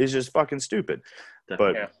 is just fucking stupid.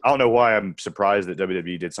 But I don't know why I'm surprised that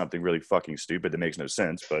WWE did something really fucking stupid that makes no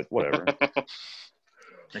sense, but whatever.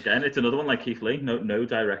 Again, it's another one like Keith Lee. No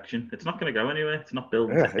direction. It's not going to go anywhere. It's not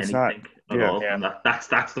building anything at all. And that's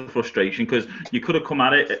the frustration because you could have come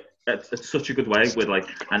at it at such a good way with like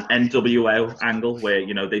an NWO angle where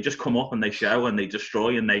you know they just come up and they show and they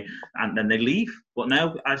destroy and then they leave. But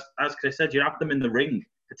now, as Chris said, you have them in the ring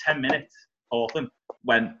for 10 minutes often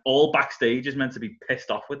when all backstage is meant to be pissed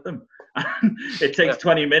off with them. It takes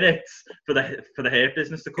 20 minutes for the hair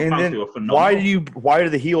business to come back to a phenomenal. Why are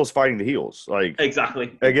the heels fighting the heels? Like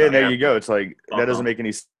exactly. Again, there you go. It's like that doesn't make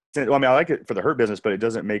any sense. Well, I mean, I like it for the Hurt business, but it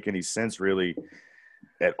doesn't make any sense really.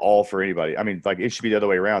 at all for anybody. I mean, like, it should be the other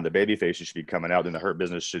way around. The baby faces should be coming out, and the Hurt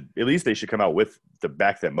Business should, at least they should come out with to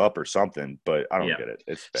back them up or something. But I don't get it.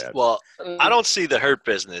 It's bad. Well, I don't see the Hurt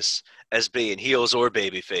Business as being heels or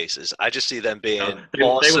baby faces. I just see them being they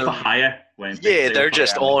were for hire. They're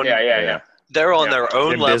just on. Yeah. They're on their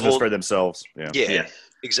own level. Business for themselves. Yeah,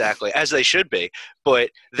 exactly, as they should be.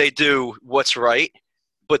 But they do what's right.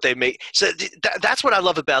 But they make that's what I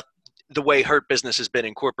love about the way Hurt Business has been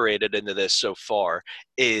incorporated into this so far,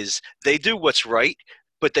 is they do what's right,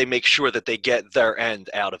 but they make sure that they get their end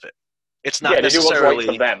out of it. It's not necessarily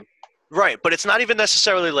they do what's right for them. Right, but it's not even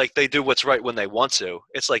necessarily like they do what's right when they want to.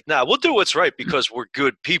 It's like, nah, we'll do what's right because we're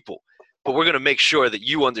good people, but we're going to make sure that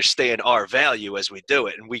you understand our value as we do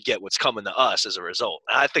it, and we get what's coming to us as a result.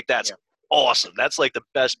 And I think that's awesome. That's like the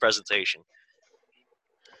best presentation.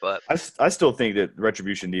 But I still think that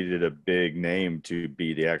Retribution needed a big name to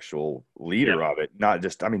be the actual leader of it. Not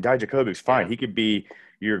just, I mean, Dijakovic's fine. He could be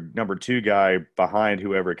your number 2 guy behind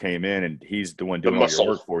whoever came in, and he's the one doing all your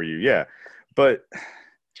work for you. Yeah. But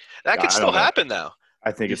that could still happen now.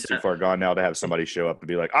 I think it's too far gone now to have somebody show up and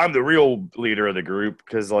be like, I'm the real leader of the group.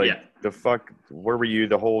 Because, the fuck, where were you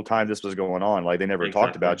the whole time this was going on? Like, they never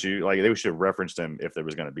talked about you. Like, they should have referenced him if there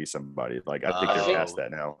was going to be somebody. Like, I think they're past that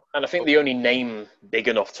now. And I think the only name big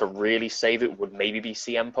enough to really save it would maybe be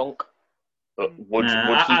CM Punk. But would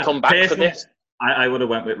he come back for this? I would have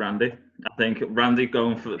went with Randy. I think Randy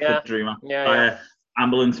going for Dreamer.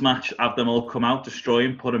 Ambulance match, have them all come out, destroy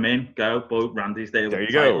him, put him in, go. But Randy's there. There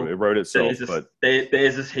you go. It wrote itself.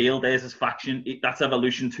 There's his heel. There's his faction. That's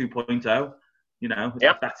Evolution 2.0. You know,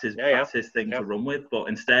 that's his thing to run with. But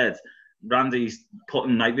instead, Randy's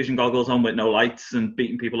putting night vision goggles on with no lights and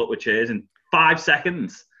beating people up with chairs in 5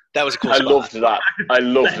 seconds. That was a cool spot. I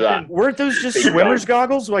loved that. Weren't those just swimmer's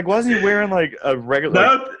goggles? Like, wasn't he wearing like a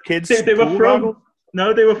regular kids' pool goggles?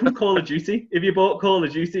 No, they were from Call of Duty. If you bought Call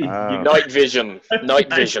of Duty, night vision.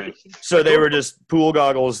 So they were just pool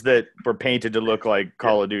goggles that were painted to look like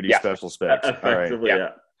Call of Duty special specs. Effectively,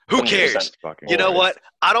 Who cares? You know what?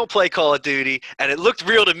 I don't play Call of Duty, and it looked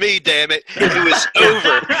real to me, damn it. It was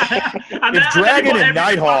over. If Dragon and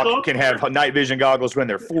Nighthawk can have night vision goggles when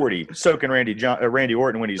they're 40, so can Randy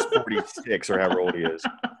Orton when he's 46 or however old he is.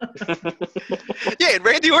 Yeah, and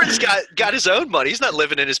Randy Orton's got his own money. He's not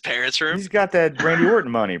living in his parents' room. He's got that Randy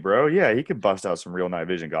Orton money, bro. Yeah, he could bust out some real night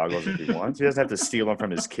vision goggles if he wants. He doesn't have to steal them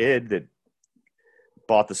from his kid that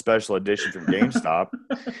bought the special edition from GameStop.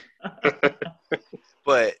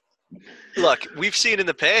 But look, we've seen in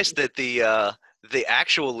the past that the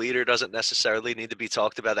actual leader doesn't necessarily need to be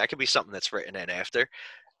talked about. That could be something that's written in after.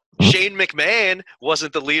 Shane McMahon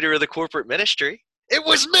wasn't the leader of the corporate ministry. It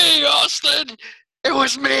was me, Austin. It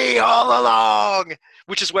was me all along.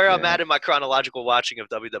 Which is where I'm at in my chronological watching of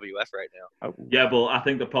WWF right now. Yeah, but I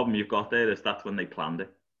think the problem you've got there is that's when they planned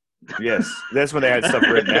it. Yes, that's when they had stuff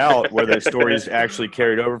written out where the stories actually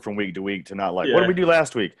carried over from week to week to not like, what did we do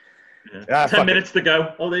last week? 10 minutes to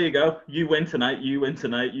go. Oh, there you go. You win tonight. You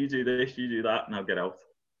do this. You do that. Now get out.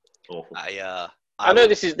 Awful. I know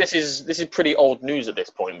this is pretty old news at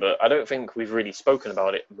this point, but I don't think we've really spoken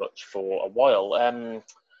about it much for a while.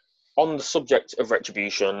 On the subject of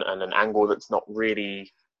Retribution and an angle that's not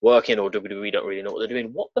really working, or WWE don't really know what they're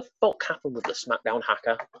doing, what the fuck happened with the SmackDown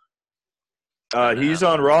hacker? He's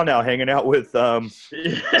on Raw now, hanging out with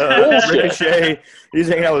Ricochet. He's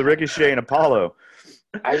hanging out with Ricochet and Apollo.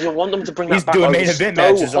 I just want them to bring that back. He's doing main event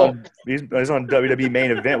matches on. He's on WWE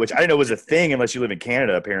main event, which I didn't know was a thing unless you live in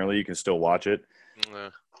Canada. Apparently, you can still watch it.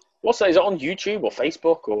 What's that? Is it on YouTube or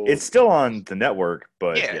Facebook? Or it's still on the network,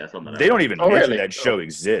 but they don't even mention that show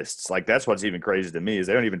exists. Like, that's what's even crazy to me is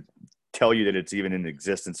they don't even tell you that it's even in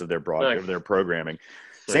existence of their programming.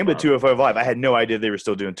 Same with 205 Live. I had no idea they were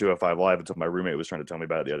still doing 205 Live until my roommate was trying to tell me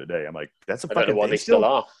about it the other day. I'm like, that's a fucking thing. I don't know why they still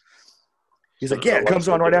are. He's like, it comes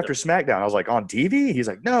on right after SmackDown. I was like, on TV? He's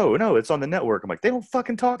like, no, it's on the network. I'm like, they don't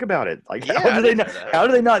fucking talk about it. Like, how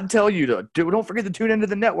do they not tell you to don't forget to tune into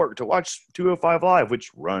the network to watch 205 Live,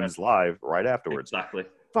 which runs live right afterwards. Exactly.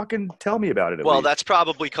 Fucking tell me about it. Well, that's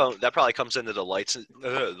probably comes into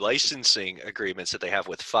the licensing agreements that they have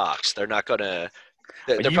with Fox. They're not gonna.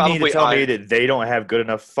 You need to tell me that they don't have good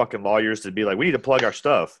enough fucking lawyers to be like, we need to plug our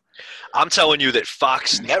stuff. I'm telling you that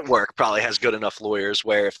Fox Network probably has good enough lawyers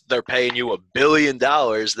where if they're paying you $1 billion,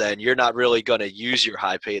 then you're not really going to use your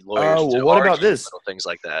high-paid lawyers. Oh, well, what about this? Things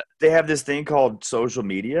like that. They have this thing called social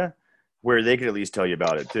media where they could at least tell you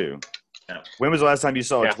about it too. Yeah. When was the last time you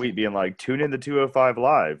saw a tweet being like, tune in to 205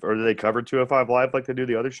 Live? Or do they cover 205 Live like they do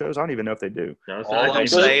the other shows? I don't even know if they do. All I'm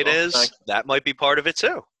saying is that might be part of it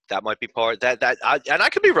too. That might be part and I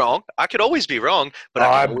could be wrong. I could always be wrong, but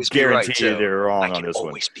I can always be right too. Guarantee they're wrong on this one.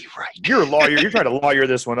 Always be right. You're a lawyer. You're trying to lawyer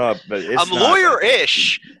this one up, but it's I'm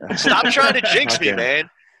lawyer-ish. Stop trying to jinx me, man.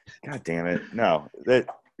 God damn it! No,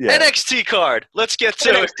 NXT card. Let's get to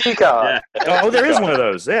NXT card. Yeah. Oh, there is one of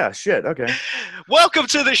those. Yeah, shit. Okay. Welcome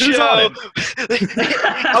to the show.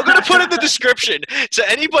 I'm going to put in the description to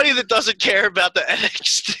anybody that doesn't care about the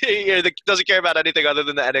NXT or that doesn't care about anything other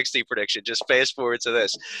than the NXT prediction. Just fast forward to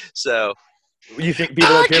this. So, you think people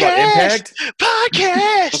don't care about Impact?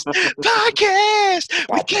 Podcast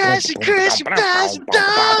with Cass and Chris and Baz and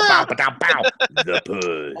Dom. The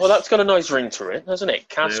push. Well, that's got a nice ring to it, hasn't it?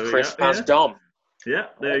 Cass, Chris, Baz, Dom. Yeah,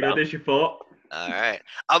 there you go. There's your thought. All right.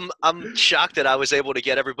 I'm shocked that I was able to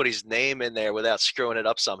get everybody's name in there without screwing it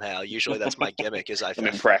up somehow. Usually that's my gimmick. I'm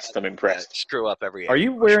impressed. Screw up every. Are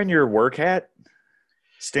you wearing your work hat?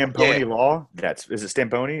 Stamponi Law? Is it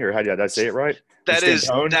Stamponi or how did I say it right? That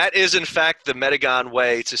is in fact the Metagon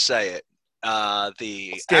way to say it.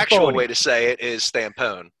 The actual way to say it is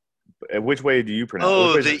Stampone. Which way do you pronounce it?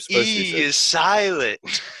 Oh, the E is silent.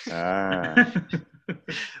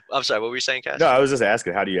 I'm sorry, what were you saying, Cass? No, I was just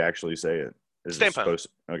asking, how do you actually say it? Stampone.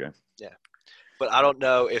 Okay. Yeah. But I don't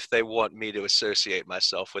know if they want me to associate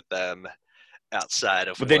myself with them outside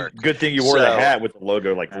of work. Then good thing you wore the hat with the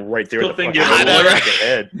logo like right there. Good thing you wore the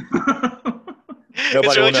head.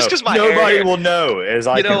 Nobody will know. Nobody will know as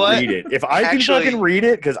I can read it. If I can fucking read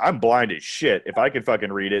it, because I'm blind as shit. If I can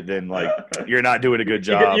fucking read it, then like you're not doing a good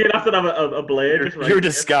job. You'd have to have a blade. Your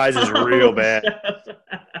disguise is real bad.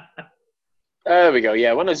 There we go.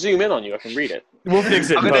 Yeah, when I zoom in on you, I can read it. We'll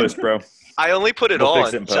fix it in post, bro. I only put it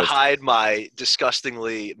on to hide my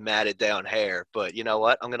disgustingly matted down hair, but you know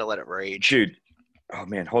what? I'm gonna let it rage. Dude, oh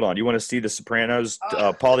man, hold on. You want to see the Sopranos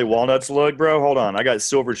Polly Walnuts look, bro? Hold on. I got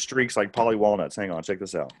silver streaks like Polly Walnuts. Hang on, check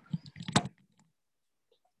this out.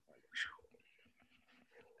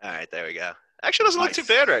 All right, there we go. Actually, doesn't look too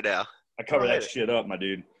bad right now. I cover that shit up, my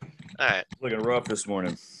dude. All right. Looking rough this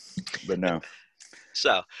morning, but no.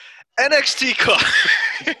 So, NXT card.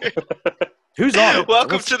 Who's on it?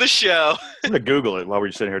 Welcome to the show. I'm going to Google it while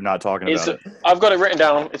we're sitting here not talking about it. I've got it written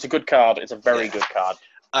down. It's a good card. It's a very good card.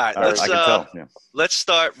 All right. Let's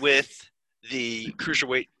start with the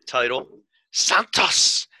Cruiserweight title.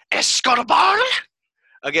 Santos Escobar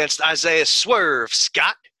against Isaiah Swerve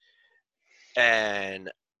Scott.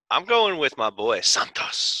 And I'm going with my boy,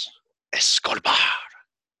 Santos Escobar.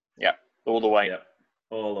 Yeah, all the way. Yep.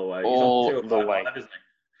 All the way. All the way.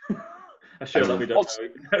 What's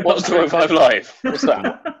 205 Live? What's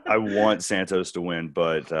that? I want Santos to win,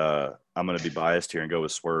 but I'm going to be biased here and go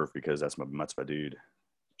with Swerve because that's my dude.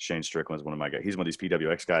 Shane Strickland's one of my guys. He's one of these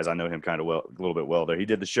PWX guys. I know him kind of well, a little bit well. There, he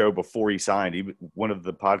did the show before he signed. One of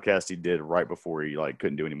the podcasts he did right before he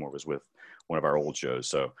couldn't do anymore was with one of our old shows.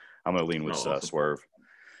 So I'm going to lean with Swerve.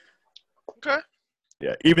 Okay.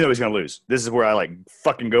 Yeah, even though he's gonna lose, this is where I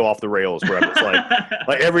fucking go off the rails. Where I'm just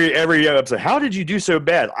like every episode, how did you do so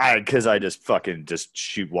bad? Because I just fucking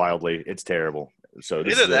shoot wildly. It's terrible. So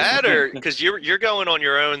either that or because you're going on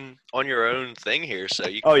your own thing here. So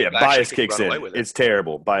you. Oh yeah, bias kicks in. It's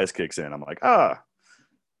terrible. Bias kicks in. I'm like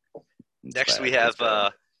Next we have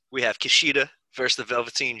Kushida versus the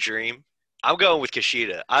Velveteen Dream. I'm going with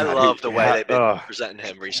Kushida. I love the way they've been presenting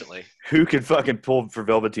him recently. Who could fucking pull for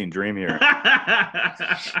Velveteen Dream here?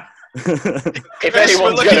 If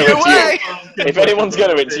anyone's going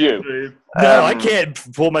to, it's you. No, I can't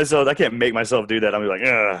pull myself. I can't make myself do that. I'm like,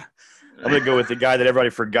 ugh. I'm going to go with the guy that everybody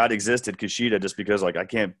forgot existed, Kushida, just because I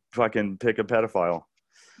can't fucking pick a pedophile.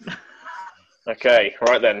 Okay,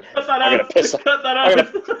 right then. I'm going to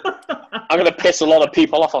piss a lot of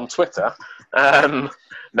people off on Twitter.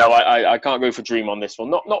 No, I can't go for Dream on this one.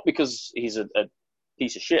 Not because he's a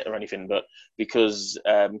piece of shit or anything, but because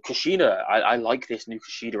Kushida, I like this new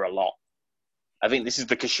Kushida a lot. I think this is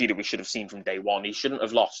the Kushida we should have seen from day one. He shouldn't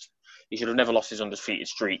have lost. He should have never lost his undefeated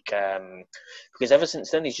streak. Because ever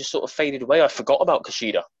since then, he's just sort of faded away. I forgot about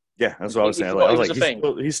Kushida. Yeah, that's what I was saying. I was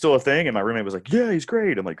like, he's still a thing, and my roommate was like, "Yeah, he's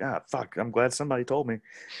great." I'm like, fuck. I'm glad somebody told me.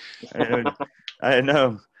 I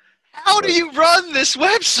know. How do you run this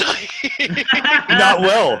website? Not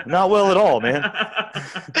well at all, man.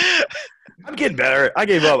 I'm getting better. I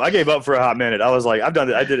gave up for a hot minute. I was like, I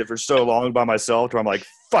did it for so long by myself where I'm like,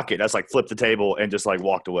 fuck it. That's flipped the table and just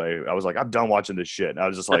walked away. I was like, I'm done watching this shit. And I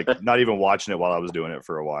was just not even watching it while I was doing it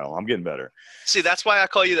for a while. I'm getting better. See, that's why I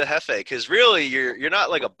call you the Jefe, because really you're not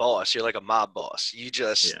like a boss. You're like a mob boss. You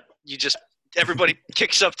just everybody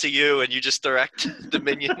kicks up to you and you just direct the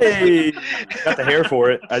minions. Hey, got the hair for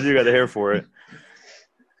it. I do got the hair for it.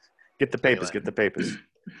 Get the papers.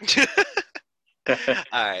 All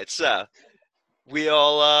right, so we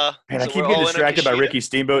all. Man, I keep getting distracted by Ricky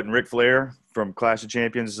Steamboat and Ric Flair from Clash of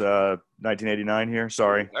Champions 1989 here.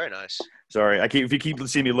 Sorry. Very nice. Sorry. If you keep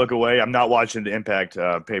seeing me look away, I'm not watching the Impact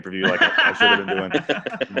pay-per-view like I should have been doing.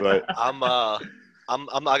 But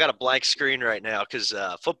I got a blank screen right now because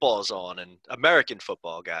football is on, and American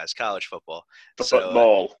football, guys, college football.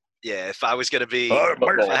 Football. So, yeah, if I was gonna be,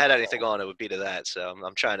 if I had anything on, it would be to that. So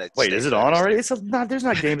I'm trying to. Wait, is it on already? There's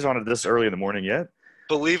not games on it this early in the morning yet.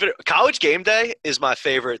 Believe it, College Game Day is my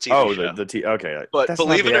favorite TV show. Okay. But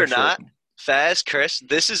believe it or not, Faz, Chris,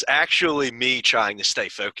 this is actually me trying to stay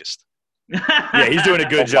focused. Yeah, he's doing a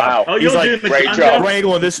good job. Wow. He's like great job.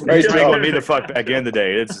 He's wrangling me the fuck back in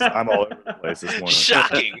today. I'm all over the place this morning.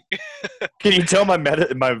 Shocking. Can you tell my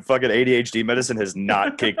fucking ADHD medicine has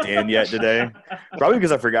not kicked in yet today? Probably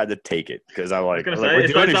because I forgot to take it. Because we're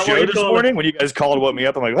doing a show this morning. When you guys called and woke me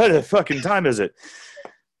up, I'm like, what the fucking time is it?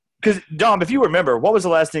 Because, Dom, if you remember, what was the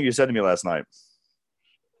last thing you said to me last night?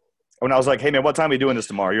 When I was like, hey, man, what time are we doing this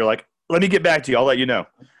tomorrow? You're like, let me get back to you. I'll let you know.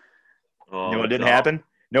 You know what didn't happen?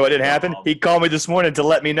 No, it didn't happen. He called me this morning to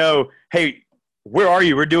let me know, hey, where are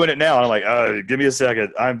you? We're doing it now. And I'm like, give me a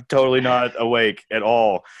second. I'm totally not awake at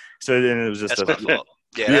all. So then it was just that's my fault.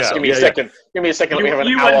 Give me a second. Give me a second. Let me have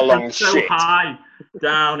an hour-long shit. So high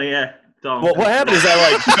down here. Dom. Well, what happened is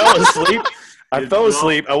I fell asleep. I fell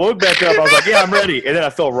asleep. I woke back up. I was like, yeah, I'm ready. And then I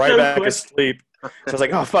fell right back asleep. So I was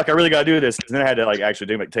like, oh, fuck, I really got to do this. And then I had to,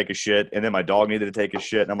 actually take a shit. And then my dog needed to take a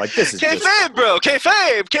shit. And I'm like, this is K-Fave, bro.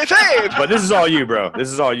 K-Fave. But this is all you, bro.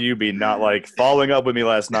 This is all you being not, following up with me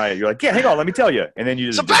last night. You're like, yeah, hang on, let me tell you. And then you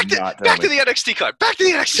just So back to the NXT card. Back to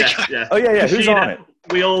the NXT card. Yeah. Oh, yeah. Who's on it?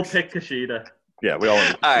 We all pick Kushida. Yeah, we all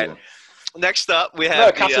pick All right. Next up, we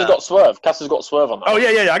have Cass has got Swerve. Cass has got Swerve on that. Oh,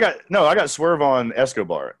 yeah. I got Swerve on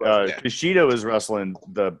Escobar. Kushida is wrestling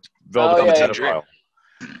the Velvet Title.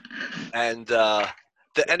 And the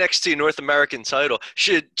NXT North American title.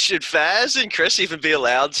 Should Faz and Chris even be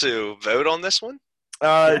allowed to vote on this one?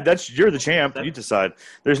 You're the champ. You decide.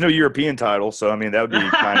 There's no European title, so I mean that would be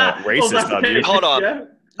kind of racist of you. Hold on.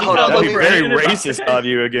 That would be very racist of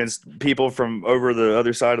you against people from over the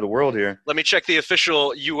other side of the world here. Let me check the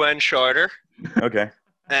official UN charter. Okay.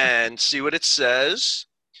 And see what it says.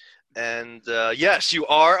 And yes, you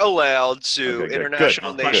are allowed to. Okay,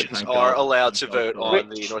 international nations are allowed to vote on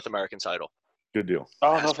the North American title. Good deal.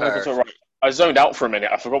 Oh, no, that's all right. I zoned out for a minute.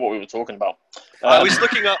 I forgot what we were talking about. I was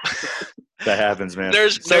looking up. That happens, man.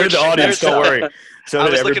 There's the audience. Don't worry. I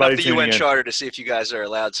was looking up the UN charter to see if you guys are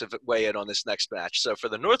allowed to weigh in on this next match. So for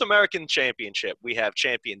the North American Championship, we have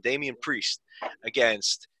champion Damian Priest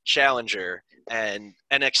against challenger and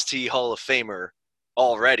NXT Hall of Famer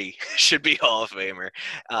already should be Hall of Famer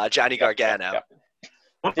Johnny Gargano. Yeah.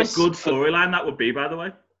 What a good storyline that would be, by the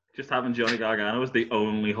way. Just having Johnny Gargano as the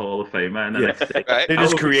only Hall of Famer. And then right? They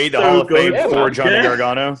just create the Hall of Fame for Johnny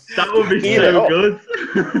Gargano. That would be so good.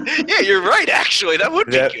 Yeah, you're right, actually. That would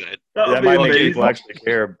be good. That might make people actually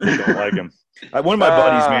care if they don't like him. One of my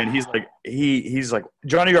buddies, man, he's like,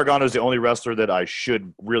 Johnny Gargano is the only wrestler that I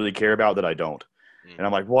should really care about that I don't. And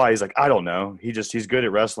I'm like, why? He's like, I don't know. He's good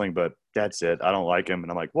at wrestling, but that's it. I don't like him.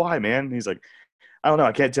 And I'm like, why, man? And he's like, I don't know.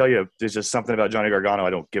 I can't tell you. There's just something about Johnny Gargano I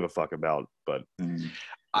don't give a fuck about. But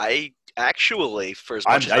I actually, for as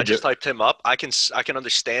much as I just hyped him up, I can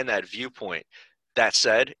understand that viewpoint. That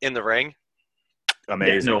said, in the ring,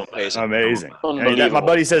 amazing. And my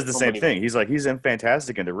buddy says the same thing. He's like, he's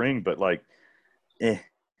fantastic in the ring, but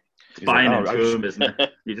buying into him, isn't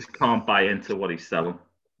it? You just can't buy into what he's selling.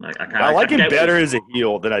 I like him better as a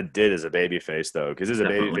heel than I did as a babyface, though. Because as a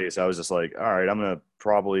babyface, I was just like, all right, I'm gonna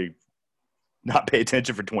probably not pay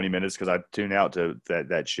attention for 20 minutes because I tune out to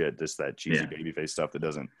that shit, that cheesy babyface stuff that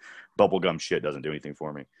bubblegum shit doesn't do anything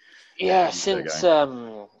for me. Yeah, since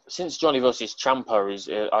Johnny versus Ciampa is,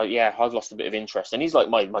 I've lost a bit of interest, and he's like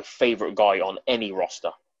my favorite guy on any roster.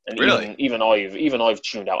 And really? even I've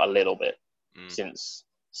tuned out a little bit since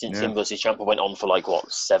him versus Ciampa went on for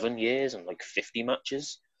 7 years and 50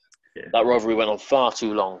 matches. Yeah. That rivalry went on far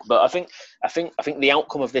too long. But I think the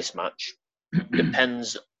outcome of this match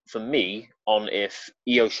depends for me on if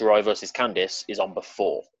Io Shirai versus Candice is on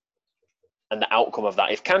before, and the outcome of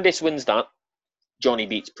that. If Candice wins that, Johnny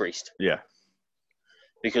beats Priest. Yeah,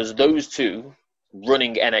 because those two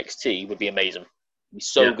running NXT would be amazing. It'd be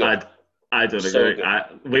so good. I don't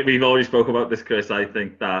agree. We've already spoke about this, Chris. I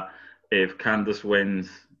think that if Candice wins,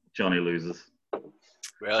 Johnny loses.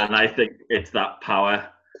 Really? And I think it's that power.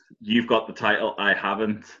 You've got the title, I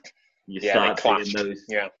haven't. You start seeing those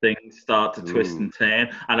things start to twist and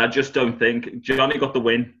turn. And I just don't think Johnny got the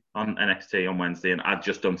win on NXT on Wednesday, and I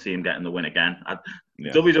just don't see him getting the win again.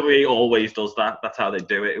 WWE always does that. That's how they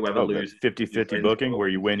do it. Whoever loses, 50-50 booking, where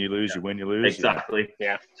you win, you lose, you win, you lose. Exactly.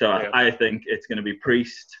 Yeah. So I think it's going to be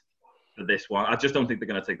Priest for this one. I just don't think they're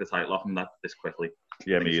going to take the title off him this quickly.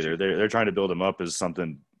 Yeah, me either. They're trying to build him up as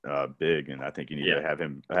something big, and I think you need to have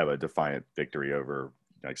him have a defiant victory over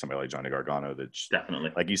like somebody like Johnny Gargano. That's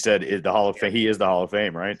definitely, like you said, is the Hall of Fame. He is the Hall of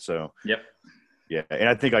Fame, right? So yeah, and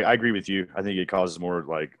I think I agree with you. I think it causes more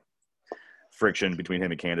like friction between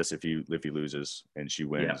him and Candice if he loses and she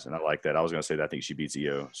wins, and I like that. I was gonna say that I think she beats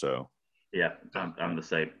Io. So yeah, I'm the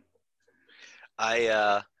same.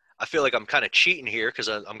 I feel like I'm kind of cheating here because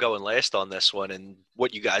I'm going last on this one, and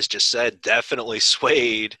what you guys just said definitely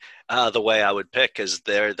swayed the way I would pick because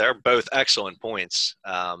they're both excellent points.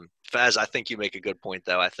 Faz, I think you make a good point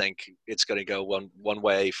though. I think it's going to go one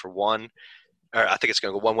way for one, or I think it's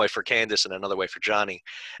going to go one way for Candice and another way for Johnny.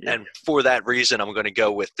 Yeah. And for that reason, I'm going to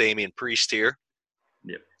go with Damian Priest here.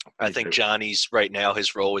 Yep. I think Johnny's right now,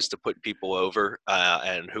 his role is to put people over,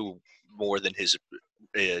 and who more than his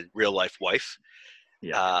real life wife.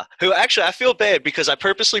 Yeah. Who actually I feel bad because I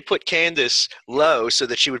purposely put Candice low so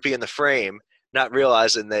that she would be in the frame, not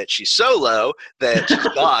realizing that she's so low that she's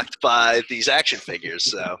blocked by these action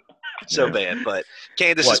figures. So bad. But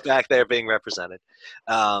Candice is back there being represented.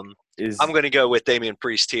 I'm going to go with Damian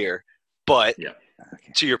Priest here. But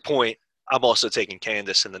to your point, I'm also taking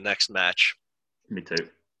Candice in the next match. Me too.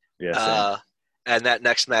 Yeah. And that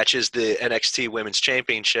next match is the NXT Women's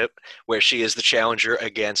Championship, where she is the challenger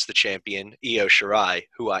against the champion, Io Shirai,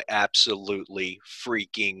 who I absolutely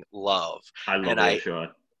freaking love. I love Io Shirai.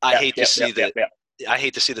 I hate to see I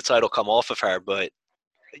hate to see the title come off of her, but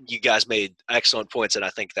you guys made excellent points, and I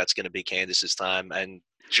think that's going to be Candice's time, and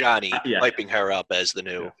Johnny hyping her up as the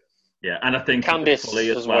new. Yeah, and I think Candice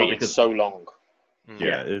has waited so long.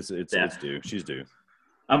 Yeah, it's due. She's due.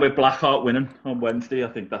 And with Blackheart winning on Wednesday, I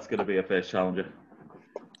think that's going to be a first challenger.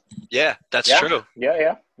 Yeah, that's true.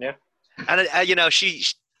 Yeah. And she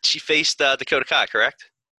faced Dakota Kai, correct?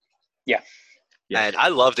 Yeah. And I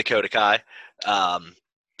love Dakota Kai,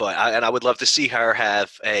 but I would love to see her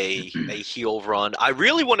have a heel run. I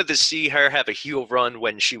really wanted to see her have a heel run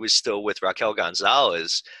when she was still with Raquel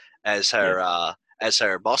Gonzalez as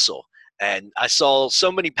her muscle. And I saw so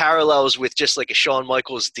many parallels with just like a Shawn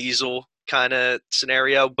Michaels Diesel kind of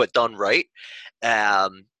scenario, but done right.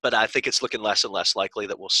 But I think it's looking less and less likely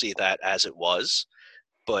that we'll see that as it was.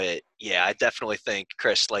 But yeah, I definitely think,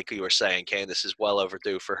 Chris, like you were saying, Candice is well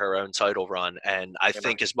overdue for her own title run. And I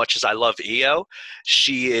think as much as I love Io,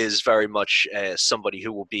 she is very much somebody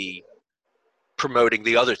who will be promoting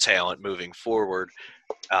the other talent moving forward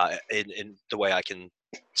in the way I can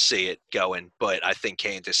see it going. But I think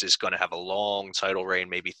Candice is going to have a long title reign,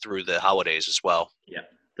 maybe through the holidays as well. Yeah,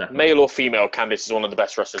 definitely. Male or female, Candice is one of the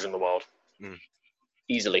best wrestlers in the world.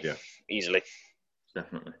 Easily.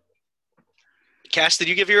 Definitely. Cass, did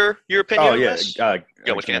you give your opinion on this?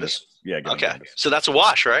 Go with Candice? Yeah, okay. So that's a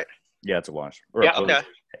wash, right? Yeah, it's a wash. Okay.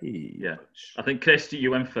 Yeah. I think, Chris,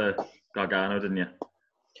 you went for Gargano, didn't you?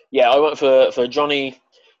 Yeah, I went for Johnny,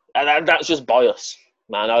 and that's just bias,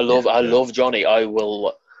 man. I love Johnny. I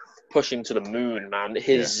will push him to the moon, man.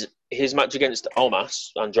 His match against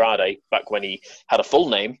Almas Andrade, back when he had a full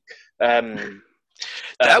name.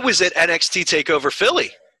 That was at NXT Takeover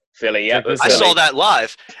Philly. Yeah. I saw that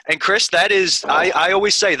live. And Chris, that is, I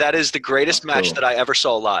always say that is the greatest match that I ever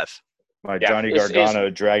saw live. My Johnny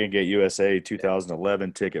Gargano Dragon Gate USA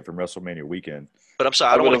 2011 ticket from WrestleMania weekend. But I'm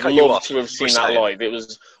sorry, I don't want to cut you off. To have seen that live. It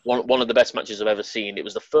was one of the best matches I've ever seen. It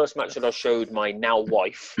was the first match that I showed my now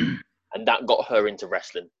wife, and that got her into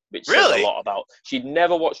wrestling, which says a lot about. She'd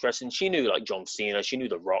never watched wrestling. She knew like John Cena, she knew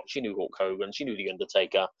The Rock, she knew Hulk Hogan, she knew The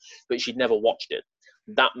Undertaker, but she'd never watched it.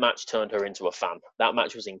 That match turned her into a fan. That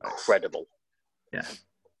match was incredible. Yeah.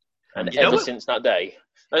 And ever since that day,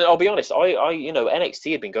 and I'll be honest, I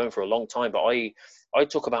NXT had been going for a long time, but I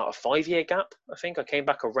took about a 5-year gap. I think I came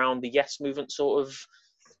back around the Yes Movement sort of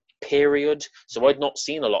period, so I'd not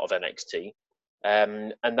seen a lot of NXT,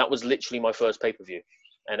 and that was literally my first pay-per-view,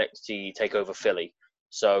 NXT Takeover Philly.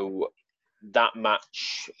 So that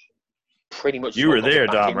match pretty much you were there,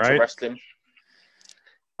 Dom, right? Wrestling.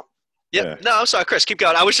 Yeah. No, I'm sorry, Chris. Keep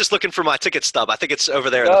going. I was just looking for my ticket stub. I think it's over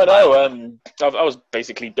there. I was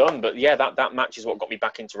basically done. But yeah, that match is what got me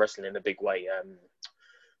back into wrestling in a big way.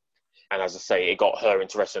 And as I say, it got her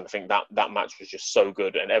into wrestling. I think that match was just so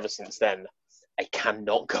good. And ever since then, I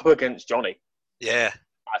cannot go against Johnny. Yeah.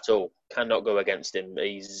 At all. Cannot go against him.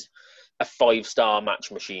 He's a 5-star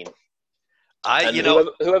match machine.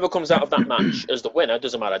 Whoever comes out of that match as the winner,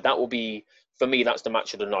 doesn't matter. That will be, for me, that's the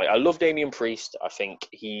match of the night. I love Damian Priest. I think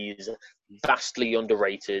he's vastly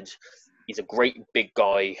underrated. He's a great big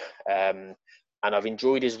guy, and I've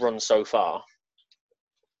enjoyed his run so far.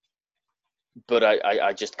 But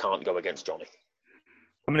I just can't go against Johnny.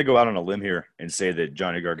 I'm going to go out on a limb here and say that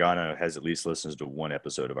Johnny Gargano has at least listened to one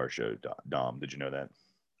episode of our show, Dom. Did you know that?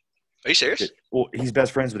 Are you serious? Well, he's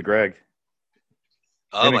best friends with Greg.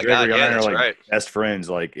 Oh, my God, yeah, that's right. Best friends.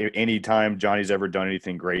 Like, anytime Johnny's ever done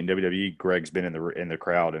anything great in WWE, Greg's been in the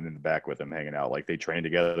crowd and in the back with him hanging out. Like, they train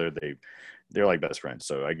together. They're like best friends.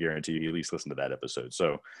 So I guarantee you he at least listened to that episode.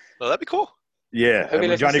 So, well, that'd be cool.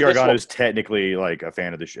 Yeah, Johnny Gargano is technically like a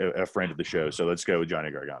fan of the show, a friend of the show. So let's go with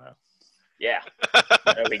Johnny Gargano. Yeah,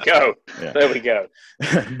 there we go. Yeah. There we go.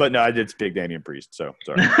 But no, I did pick Damian Priest. So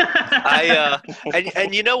sorry.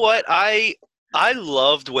 And you know what? I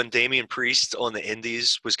loved when Damian Priest on the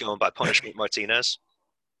Indies was going by Punishment Martinez.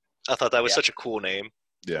 I thought that was such a cool name.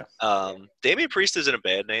 Yeah. Damian Priest isn't a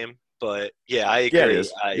bad name, but yeah, I agree. Yeah, it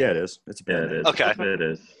is. It is. It's a bad name. Okay. It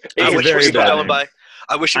is. I wish he was still going by.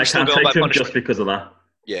 I wish he was still going by Punishment just because of that.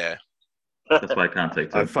 Yeah. That's why I can't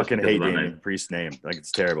take. I fucking hate Damian Priest's name. Like,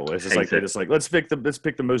 it's terrible. It's just like they're just like, let's pick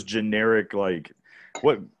the most generic, like,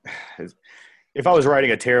 what if I was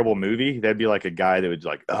writing a terrible movie, that'd be like a guy that would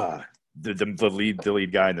like the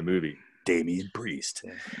lead guy in the movie, Damian Priest.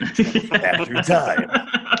 After time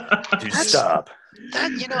to stop.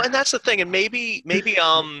 That, and that's the thing, and maybe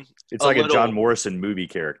it's like a John Morrison movie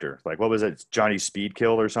character. Like, what was it? Johnny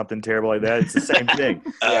Speedkill or something terrible like that. It's the same thing.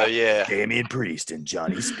 Oh yeah, Damian Priest and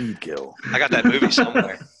Johnny Speedkill. I got that movie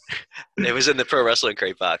somewhere. It was in the Pro Wrestling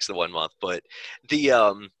Crate box the 1 month. But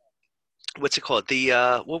the what's it called?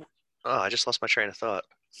 I just lost my train of thought.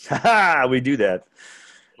 We do that.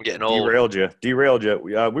 I'm getting old. Derailed you.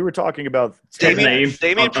 We were talking about Damian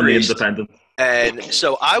Priest. And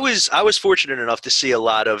so I was fortunate enough to see a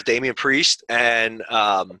lot of Damian Priest and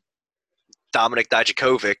Dominik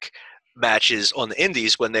Dijakovic matches on the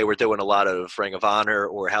Indies when they were doing a lot of Ring of Honor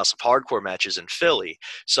or House of Hardcore matches in Philly.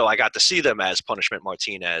 So I got to see them as Punishment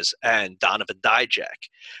Martinez and Donovan Dijak,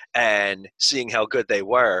 and seeing how good they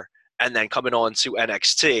were, and then coming on to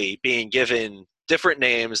NXT, being given different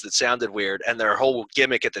names that sounded weird, and their whole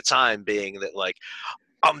gimmick at the time being that, like,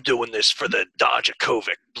 I'm doing this for the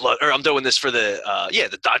Dijakovic blood, or I'm doing this for the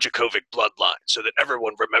Dijakovic bloodline, so that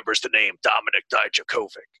everyone remembers the name Dominik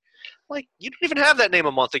Dijakovic. Like, you didn't even have that name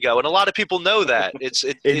a month ago, and a lot of people know that.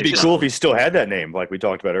 It'd be cool if he still had that name, like we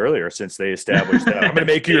talked about earlier, since they established that. I'm going to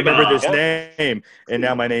make you remember this name, and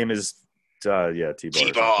now my name is T-Bar.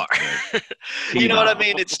 T-Bar. You know what I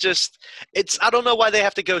mean? I don't know why they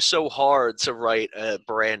have to go so hard to write a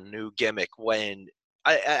brand new gimmick when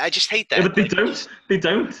I just hate that. Yeah, but they don't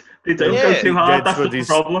go too hard. That's the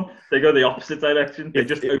problem. They go the opposite direction. They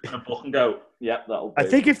just open a book and go, yeah, that'll do. I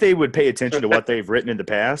think if they would pay attention to what they've written in the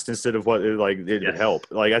past instead of what, like, it would help.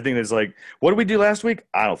 Like, I think it's like, what did we do last week?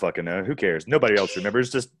 I don't fucking know. Who cares? Nobody else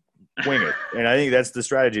remembers. Just wing it. And I think that's the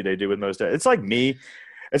strategy they do with most. It's like me.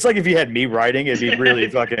 It's like if you had me writing, it'd be really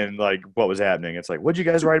fucking like what was happening. It's like, what'd you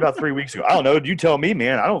guys write about 3 weeks ago? I don't know. You tell me,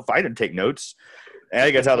 man. I didn't take notes. And I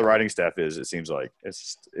think that's how the writing staff is. It seems like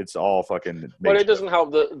it's all fucking. Well, it doesn't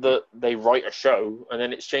help that they write a show and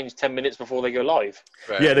then it's changed 10 minutes before they go live.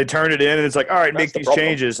 Right. Yeah, they turn it in and it's like, all right, make these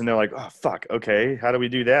changes, and they're like, oh fuck, okay, how do we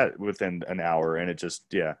do that within an hour? And it just,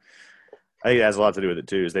 I think it has a lot to do with it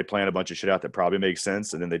too. Is they plan a bunch of shit out that probably makes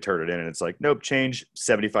sense, and then they turn it in and it's like, nope, change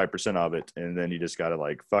 75% of it, and then you just gotta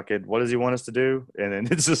like, fuck it, what does he want us to do? And then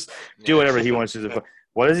it's just do whatever he wants you to.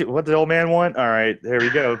 What does the old man want? All right, there we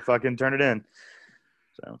go, fucking turn it in.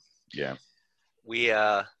 So, yeah. We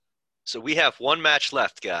have one match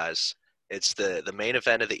left, guys. It's the main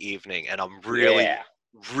event of the evening, and I'm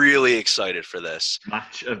really excited for this.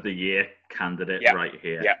 Match of the year candidate right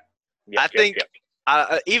here. I think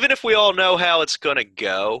even if we all know how it's going to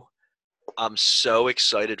go, I'm so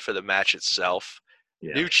excited for the match itself.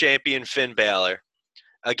 Yeah. New champion Finn Balor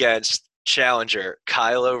against challenger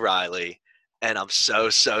Kyle O'Reilly. And I'm so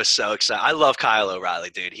excited. I love Kyle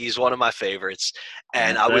O'Reilly, dude. He's one of my favorites.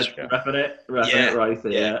 And I was repping it right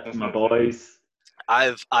there. Yeah. My boys.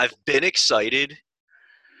 I've been excited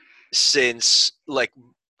since like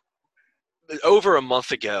over a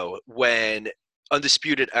month ago when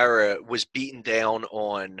Undisputed Era was beaten down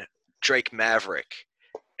on Drake Maverick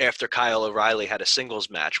after Kyle O'Reilly had a singles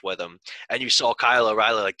match with him. And you saw Kyle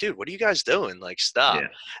O'Reilly like, dude, what are you guys doing? Like, stop. Yeah.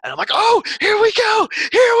 And I'm like, oh, here we go.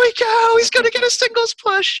 He's going to get a singles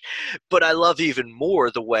push. But I love even more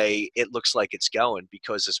the way it looks like it's going,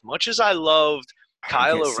 because as much as I loved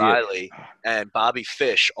Kyle O'Reilly and Bobby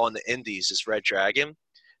Fish on the Indies as Red Dragon,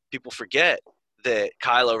 people forget that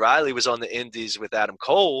Kyle O'Reilly was on the Indies with Adam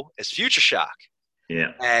Cole as Future Shock.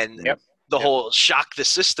 Yeah. And the whole shock the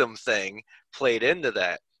system thing played into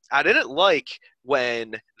that. I didn't like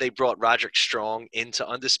when they brought Roderick Strong into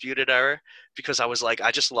Undisputed Era because I was like,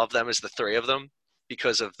 I just love them as the three of them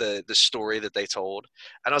because of the story that they told.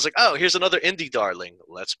 And I was like, oh, here's another indie darling.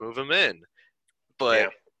 Let's move him in.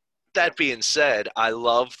 But that being said, I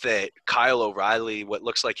love that Kyle O'Reilly, what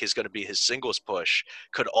looks like is going to be his singles push,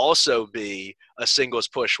 could also be a singles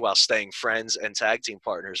push while staying friends and tag team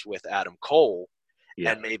partners with Adam Cole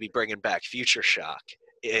and maybe bringing back Future Shock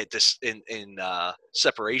in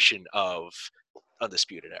separation of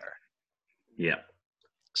Undisputed Era. Yeah.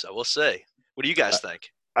 So we'll see. What do you guys think?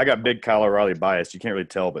 I got big Kyle O'Reilly bias. You can't really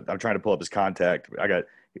tell, but I'm trying to pull up his contact.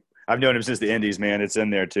 I've known him since the Indies, man. It's in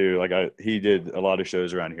there too. He did a lot of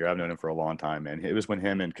shows around here. I've known him for a long time, man. It was when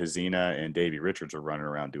him and Kazina and Davey Richards were running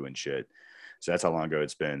around doing shit. So that's how long ago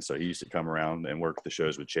it's been. So he used to come around and work the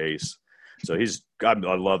shows with Chase. So I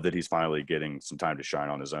love that he's finally getting some time to shine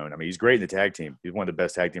on his own. I mean, he's great in the tag team. He's one of the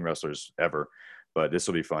best tag team wrestlers ever. But this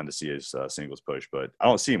will be fun to see his singles push. But I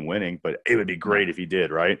don't see him winning. But it would be great if he did,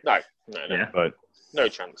 right? No. Yeah. But no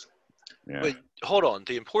chance. Yeah. But hold on.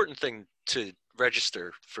 The important thing to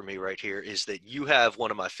register for me right here is that you have one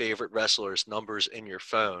of my favorite wrestlers' numbers in your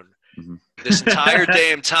phone this entire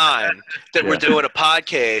damn time that we're doing a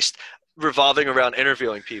podcast revolving around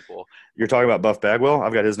interviewing people. You're talking about Buff Bagwell?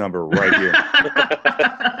 I've got his number right here.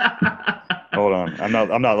 Hold on. I'm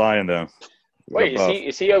not lying though. Wait,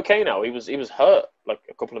 is he okay now? He was hurt like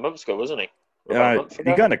a couple of months ago, wasn't he? He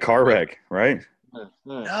got in a car wreck, right?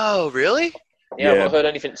 No, really? Yeah, I've not heard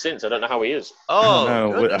anything since. I don't know how he is. Oh,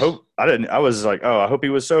 no. I was like, I hope he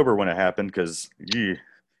was sober when it happened because I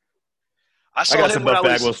got some Buff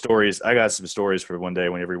Bagwell stories. I got some stories for one day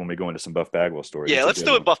whenever we go into some Buff Bagwell stories. Yeah, let's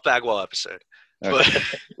do a Buff Bagwell episode. Okay.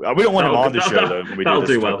 We don't want him on the show though. When we do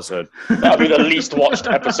this episode. That'll be the least watched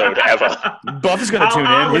episode ever. Buff is going to tune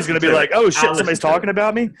in. He's going to be like, "Oh shit, somebody's talking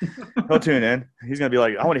about me." He'll tune in. He's going to be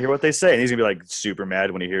like, "I want to hear what they say," and he's going to be like super mad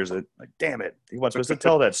when he hears it. Like, damn it, he wasn't supposed to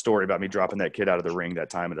tell that story about me dropping that kid out of the ring that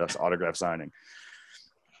time at us autograph signing.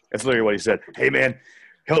 That's literally what he said. Hey man,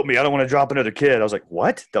 help me. I don't want to drop another kid. I was like,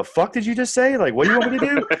 what the fuck did you just say? Like, what do you want me to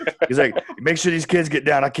do? He's like, make sure these kids get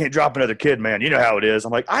down. I can't drop another kid, man. You know how it is.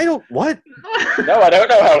 I'm like, what? No, I don't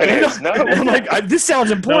know how it is. No. I'm like, this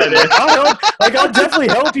sounds important. Like, I'll help. Like, I'll definitely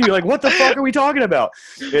help you. Like, what the fuck are we talking about?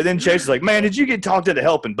 And then Chase is like, man, did you get talked into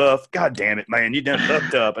helping Buff? God damn it, man. You done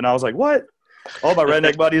fucked up. And I was like, what? All my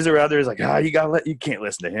redneck buddies are out there. He's like, you can't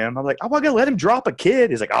listen to him. I'm like, I'm not gonna let him drop a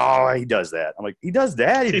kid. He's like, oh, he does that. I'm like, he does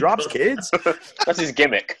that? He drops kids? That's his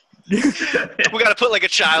gimmick. We got to put like a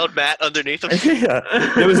child mat underneath him. Yeah,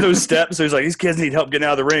 there was no steps. So he's like, these kids need help getting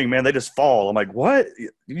out of the ring, man. They just fall. I'm like, what?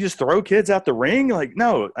 You just throw kids out the ring? Like,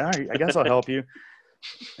 no. All right, I guess I'll help you.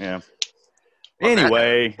 Yeah.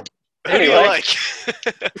 Anyway. Who do you like?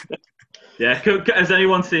 Yeah. Has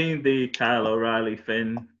anyone seen the Kyle O'Reilly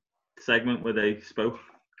Finn segment where they spoke?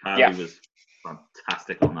 Kyle was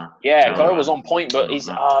fantastic on that. Yeah, Kyle was on point, but he's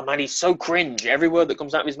so cringe. Every word that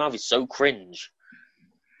comes out of his mouth is so cringe.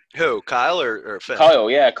 Who, Kyle or Finn? Kyle.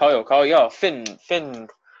 Yeah, Finn.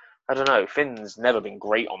 I don't know. Finn's never been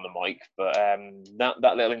great on the mic, but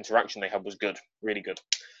that little interaction they had was good, really good.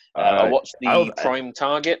 I watched the Prime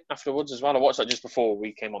Target afterwards as well. I watched that just before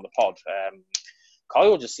we came on the pod.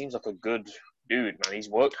 Kyle just seems like a good dude, man. He's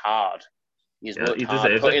worked hard. He's worked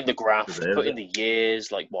hard, put in the graft, put in the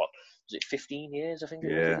years, like what? Was it 15 years, I think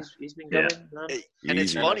he's been going? And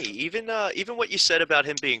it's funny, even what you said about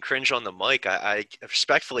him being cringe on the mic, I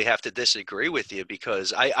respectfully have to disagree with you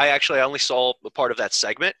because I only saw a part of that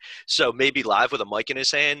segment, so maybe live with a mic in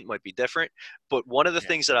his hand might be different. But one of the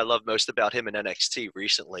things that I love most about him in NXT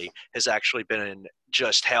recently has actually been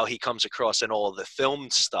just how he comes across in all of the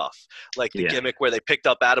filmed stuff, like the gimmick where they picked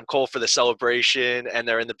up Adam Cole for the celebration and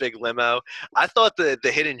they're in the big limo. I thought the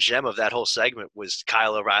hidden gem of that whole segment was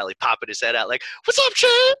Kyle O'Reilly popping his head out like, "What's up,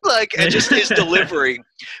 champ?" Like, and just his delivery.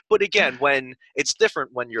 But again, when it's different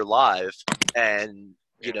when you're live and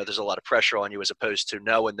you know there's a lot of pressure on you as opposed to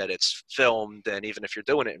knowing that it's filmed, and even if you're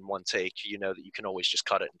doing it in one take, you know that you can always just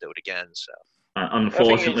cut it and do it again. So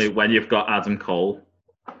unfortunately, when you've got Adam Cole,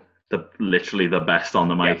 literally the best on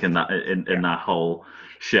the mic in that whole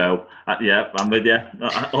show. I'm with you.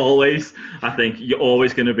 Always, I think you're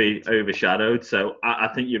always going to be overshadowed. So I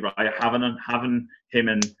think you're right. Having him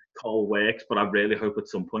and Cole works, but I really hope at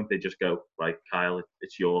some point they just go, right, Kyle,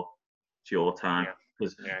 it's your time.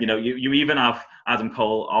 Because you even have Adam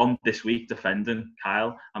Cole on this week defending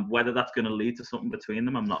Kyle, and whether that's going to lead to something between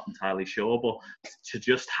them, I'm not entirely sure. But to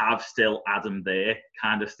just have still Adam there,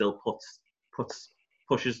 kind of still puts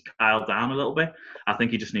pushes Kyle down a little bit. I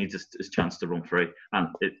think he just needs his chance to run free. And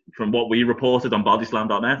from what we reported on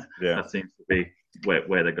bodyslam.net, that seems to be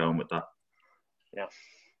where they're going with that. Yeah.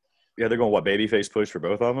 Yeah, they're going, babyface push for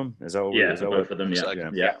both of them? Is that what both of them,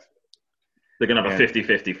 yeah. They're going to have a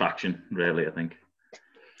 50-50 faction, really, I think.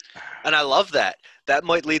 And I love that. That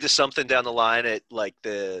might lead to something down the line at like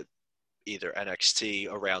either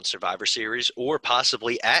NXT around Survivor Series or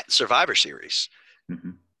possibly at Survivor Series.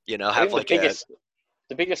 Mm-hmm. You know, have like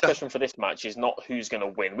the biggest question for this match is not who's going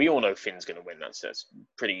to win. We all know Finn's going to win. That's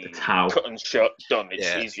pretty cut and shut, done.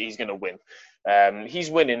 He's going to win.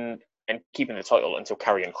 He's winning and keeping the title until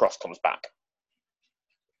Karrion Kross comes back.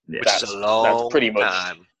 Yeah. Which is a long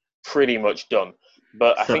time. Pretty much done.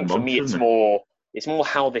 But I think for me, it's more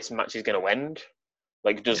how this match is going to end.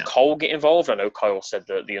 Like, does Cole get involved? I know Kyle said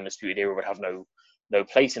that the Undisputed Era would have no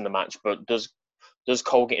place in the match, but does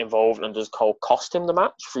Cole get involved, and does Cole cost him the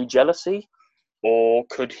match through jealousy? Or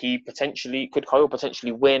could Kyle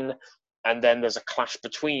potentially win, and then there's a clash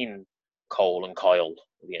between Cole and Kyle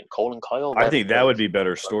at the end? Cole and Kyle? I think that would be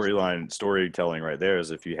better storytelling right there, is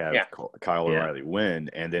if you have Kyle O'Reilly win,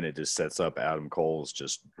 and then it just sets up Adam Cole's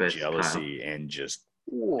just jealousy and just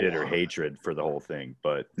bitter hatred for the whole thing.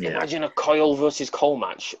 But imagine a Kyle versus Cole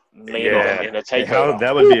match made on in a takeover.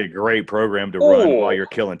 That would be a great program to run while you're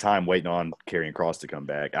killing time waiting on Karrion Kross to come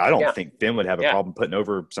back. I don't think Finn would have a problem putting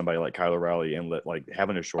over somebody like Kyle O'Reilly and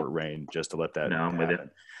having a short reign just to let that happen. With it.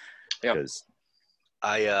 Because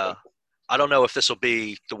I don't know if this will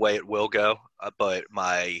be the way it will go, but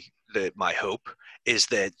my hope is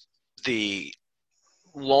that the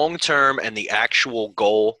long term and the actual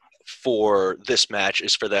goal for this match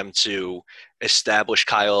is for them to establish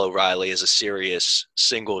Kyle O'Reilly as a serious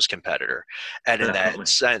singles competitor. And in that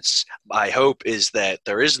sense, my hope is that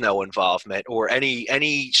there is no involvement, or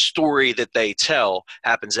any story that they tell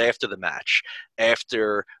happens after the match,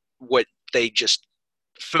 after what they just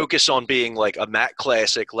focus on being like a Matt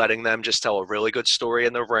Classic, letting them just tell a really good story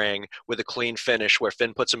in the ring with a clean finish where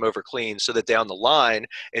Finn puts him over clean, so that down the line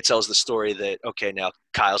it tells the story that, okay, now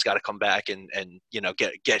Kyle's got to come back and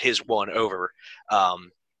get his one over.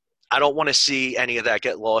 I don't want to see any of that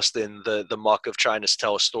get lost in the muck of trying to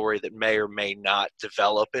tell a story that may or may not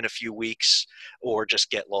develop in a few weeks, or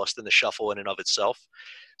just get lost in the shuffle in and of itself.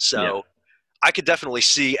 So I could definitely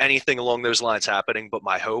see anything along those lines happening, but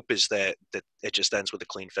my hope is that it just ends with a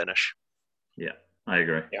clean finish. Yeah, I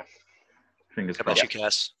agree. Yeah. Fingers crossed. How about you,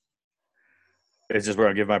 Cass? It's just where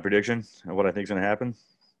I'll give my prediction of what I think is going to happen.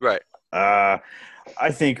 Right. I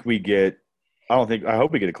think we get – I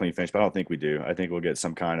hope we get a clean finish, but I don't think we do. I think we'll get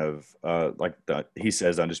some kind of he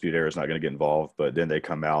says the Undisputed Era is not going to get involved, but then they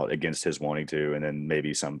come out against his wanting to, and then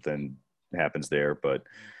maybe something happens there. But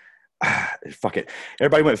 – fuck it.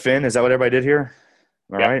 Everybody went Finn. Is that what everybody did here?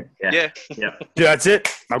 All right. Yeah. Dude, that's it.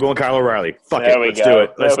 I'm going Kyle O'Reilly. Fuck it. Let's do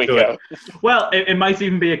it. Let's do it. Well, it might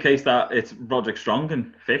even be a case that it's Roderick Strong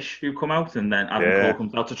and Fish who come out, and then Adam Cole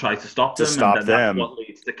comes out to try to stop them. And then that's what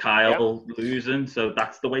leads to Kyle losing. So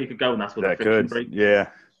that's the way you could go, and that's what that could. Yeah.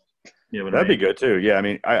 That'd be good too. Yeah. I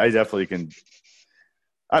mean, I definitely can.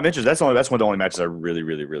 I'm interested. That's one of the only matches I really,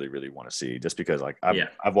 really, really, really want to see. Just because,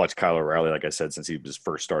 I've watched Kyle O'Reilly, like I said, since he was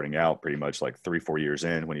first starting out, pretty much 3-4 years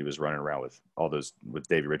in, when he was running around with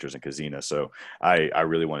Davey Richards and Kazina. So I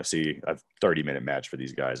really want to see a 30-minute match for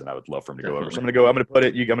these guys, and I would love for him to go over. So I'm going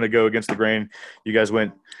to go against the grain. You guys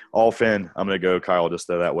went all Finn. I'm going to go Kyle, just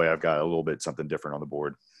so that way I've got a little bit something different on the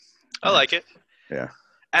board. I like it. Yeah.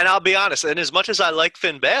 And I'll be honest, and as much as I like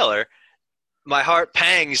Finn Balor, my heart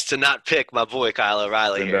pangs to not pick my boy Kyle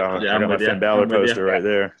O'Reilly here. I got my Finn Balor poster right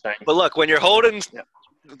there. But look, when you're holding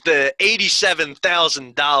the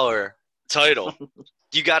 $87,000 title,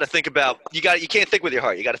 you got to think about you can't think with your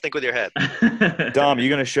heart. You got to think with your head. Dom, you're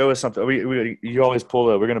going to show us something. You always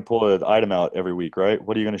we're going to pull an item out every week, right?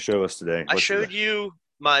 What are you going to show us today? I showed you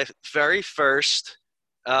my very first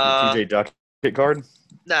TJ Duckett card.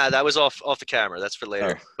 Nah, that was off the camera. That's for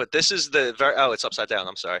later. Oh. But this is it's upside down.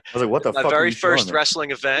 I'm sorry. I was like, what the fuck? My very first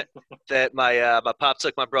wrestling event that my pop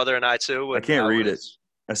took my brother and I to. I can't read it.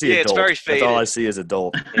 I see adult. It's very faded. That's all I see is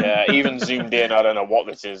adult. Yeah, even zoomed in, I don't know what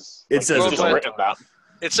this is. It says just written that.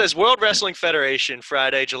 It says World Wrestling Federation,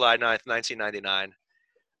 Friday, July 9th, 1999.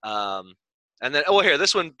 And then, here,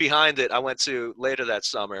 this one behind it, I went to later that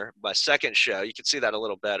summer, my second show. You can see that a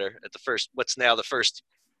little better at what's now the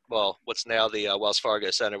Wells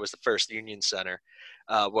Fargo Center was the first Union Center,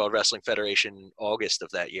 World Wrestling Federation, August of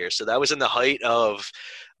that year. So that was in the height of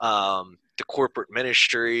the corporate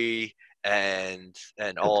ministry and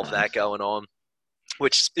all of that going on,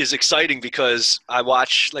 which is exciting because I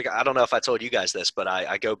watch, I don't know if I told you guys this, but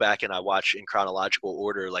I go back and I watch in chronological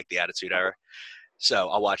order, the Attitude Era. So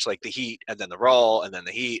I'll watch like the Heat and then the Raw and then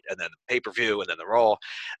the Heat and then the pay-per-view and then the Raw.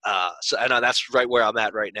 So I know that's right where I'm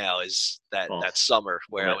at right now is that summer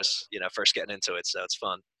where I was, first getting into it. So it's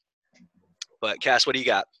fun. But Cass, what do you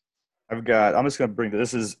got? I'm just going to bring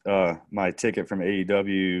this is my ticket from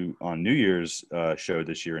AEW on New Year's show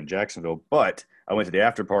this year in Jacksonville, but I went to the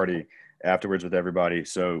after party afterwards with everybody.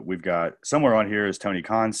 So we've got somewhere on here is Tony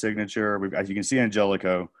Khan's signature. As you can see,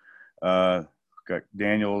 Angelico, got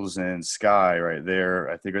Daniels and Sky right there.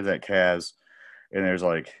 I think there's that Kaz, and there's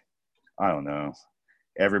like, I don't know,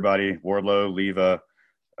 everybody, Wardlow, Leva,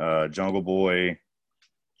 Jungle Boy,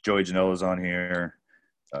 Joey Janela's on here,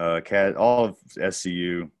 Kaz, all of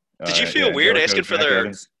SCU. Did you feel weird asking for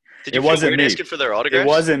their? Did you it wasn't me. Asking for their autographs? It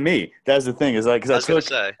wasn't me. That's the thing. Is like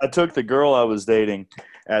because I took the girl I was dating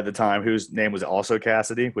at the time, whose name was also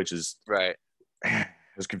Cassidy, which is right. It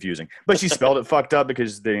was confusing, but she spelled it fucked up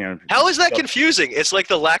because they. How is that confusing? It's like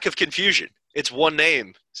the lack of confusion. It's one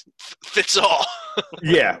name fits all.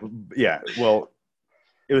 yeah. Well,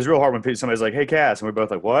 it was real hard when somebody's like, "Hey, Cass," and we're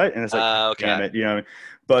both like, "What?" And it's like, okay. Damn it,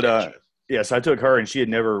 But yeah, so I took her, and she had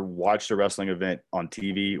never watched a wrestling event on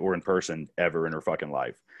TV or in person ever in her fucking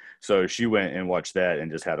life. So she went and watched that and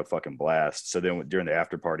just had a fucking blast. So then during the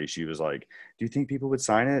after party, she was like, "Do you think people would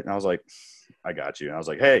sign it?" And I was like, "I got you." And I was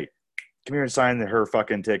like, "Hey, come here and sign her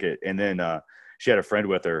fucking ticket." And then she had a friend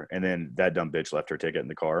with her, and then that dumb bitch left her ticket in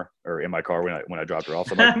the car or in my car when I dropped her off.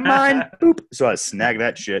 So I'm like, mine, boop. So I snagged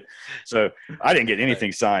that shit. So I didn't get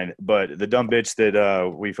anything signed, but the dumb bitch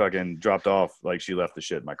that we fucking dropped off, like she left the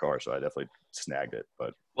shit in my car. So I definitely snagged it.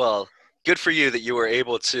 But well, good for you that you were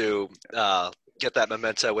able to get that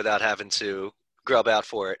memento without having to grub out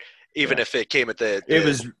for it. Even if it came at the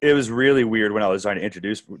it was really weird when I was trying to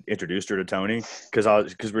introduce her to Tony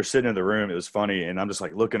because we're sitting in the room. It was funny, and I'm just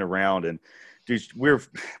like looking around, and dude, we're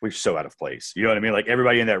so out of place. You know what I mean? Like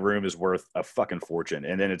everybody in that room is worth a fucking fortune,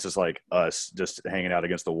 and then it's just like us just hanging out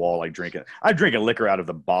against the wall, like drinking. I'm drinking liquor out of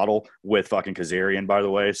the bottle with fucking Kazarian, by the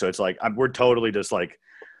way. So it's like we're totally just like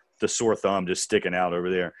the sore thumb just sticking out over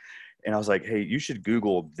there. And I was like, "Hey, you should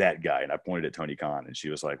Google that guy." And I pointed at Tony Khan, and she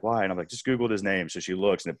was like, "Why?" And I'm like, "Just Googled his name." So she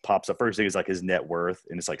looks, and it pops up. First thing is like his net worth,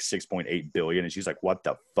 and it's like $6.8 billion. And she's like, "What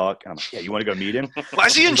the fuck?" And I'm like, "Yeah, you want to go meet him?" Why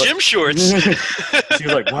is he in gym shorts? She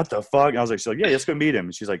was like, "What the fuck?" And I was like, "Yeah, let's go meet him."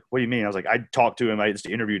 And she's like, "What do you mean?" I was like, "I talked to him. I just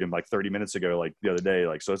interviewed him like 30 minutes ago, like the other day.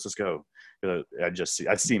 Like, so let's just go."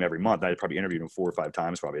 I see him every month. I probably interviewed him 4 or 5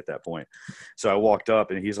 times probably at that point. So I walked up,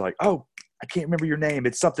 and he's like, "Oh, I can't remember your name.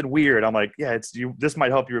 It's something weird." I'm like, "Yeah, it's you. This might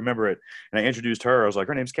help you remember it." And I introduced her. I was like,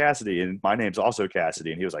 "Her name's Cassidy, and my name's also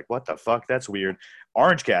Cassidy." And he was like, "What the fuck? That's weird."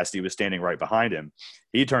 Orange Cassidy was standing right behind him.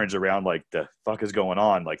 He turns around like, "The fuck is going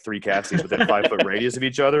on?" Like 3 Cassidys within 5 foot radius of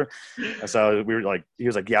each other. And so we were like, he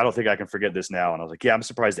was like, "Yeah, I don't think I can forget this now." And I was like, "Yeah, I'm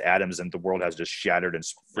surprised atoms and the world has just shattered and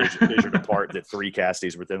fissured apart that 3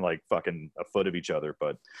 Cassidys within like fucking a foot of each other."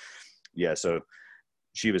 But yeah, so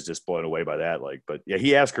she was just blown away by that. Like, but yeah,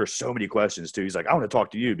 he asked her so many questions too. He's like, "I want to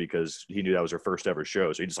talk to you," because he knew that was her first ever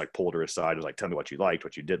show. So he just like pulled her aside. Was like, "Tell me what you liked,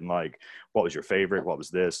 what you didn't like. What was your favorite? What was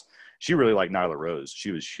this?" She really liked Nyla Rose.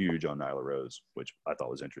 She was huge on Nyla Rose, which I thought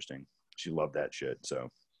was interesting. She loved that shit. So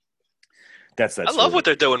that's I love what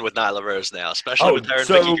they're doing with Nyla Rose now, especially with her and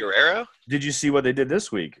Vicky Guerrero. Did you see what they did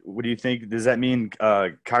this week? What do you think? Does that mean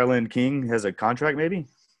Kylan King has a contract maybe?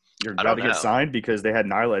 You're about to get signed because they had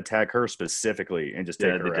Nyla attack her specifically and just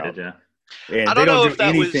take her out. Yeah. And they don't do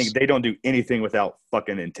anything. They don't do anything without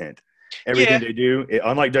fucking intent. Everything they do,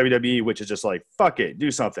 unlike WWE, which is just like, fuck it,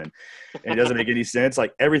 do something. And it doesn't make any sense.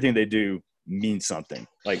 Like everything they do means something.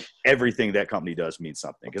 Like everything that company does means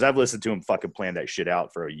something. Because I've listened to him fucking plan that shit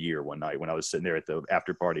out for a year one night when I was sitting there at the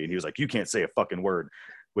after party, and he was like, "You can't say a fucking word."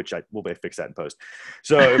 Which we'll fix that in post.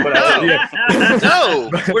 So, but no,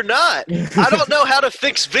 we're not. I don't know how to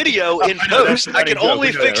fix video in post. I can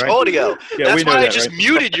only fix audio. Yeah, that's why I just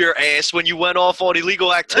muted your ass when you went off on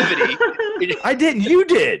illegal activity. I didn't. You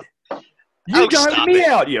did. You got me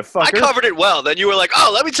out, you fucker. I covered it well. Then you were like, "Oh,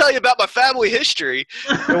 let me tell you about my family history."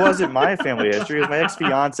 It wasn't my family history. It was my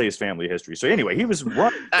ex-fiance's family history. So anyway, he was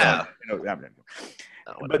running. But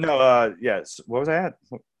no, yes. What was I at?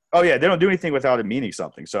 Oh, yeah, they don't do anything without it meaning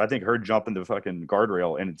something. So I think her jumping the fucking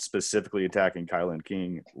guardrail and specifically attacking Kylan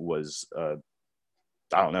King was, I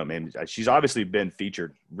don't know, man. She's obviously been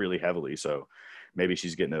featured really heavily, so maybe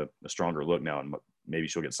she's getting a stronger look now, and maybe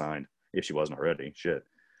she'll get signed if she wasn't already. Shit.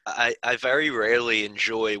 I very rarely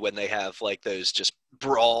enjoy when they have like those just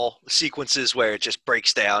brawl sequences where it just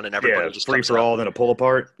breaks down and everybody just free for all, then a pull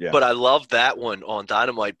apart. Yeah. But I love that one on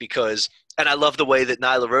Dynamite because And I love the way that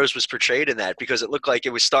Nyla Rose was portrayed in that because it looked like it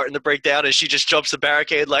was starting to break down and she just jumps the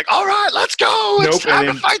barricade like, all right, let's go. It's time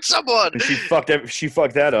to fight someone. And she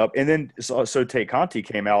fucked that up. And then so Tay Conti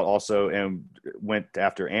came out also and went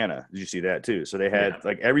after Anna. Did you see that too? So they had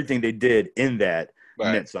like everything they did in that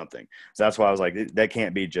meant something. So that's why I was like, that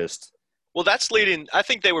can't be just. Well, that's leading. I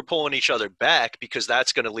think they were pulling each other back because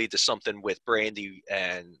that's going to lead to something with Brandy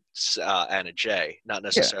and Anna Jay, not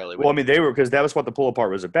necessarily. Well, I mean, they were because that was what the pull apart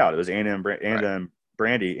was about. It was Anna and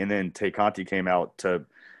Brandy, and then Tay Conti came out to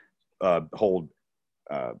hold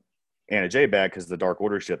Anna Jay back because the Dark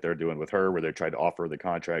Order shit they're doing with her, where they tried to offer her the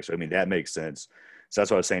contract. So I mean, that makes sense. So that's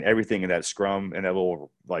what I was saying. Everything in that scrum and that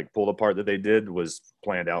little like pull apart that they did was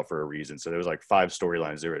planned out for a reason. So there was like 5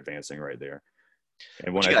 storylines they were advancing right there.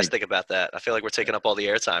 And what do you guys think about that? I feel like we're taking up all the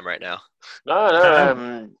airtime right now.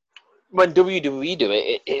 No. When WWE do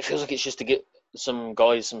it, it feels like it's just to get some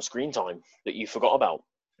guys some screen time that you forgot about.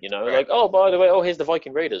 You know, like, oh, by the way, here's the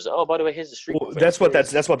Viking Raiders. Oh, by the way, here's the Street. Well, that's what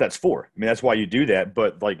that's for. I mean, that's why you do that.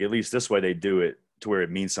 But like, at least this way, they do it to where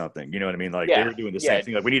it means something. You know what I mean? Like they were doing the same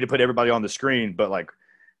thing. Like we need to put everybody on the screen, but like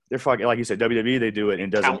they're fucking like you said, WWE they do it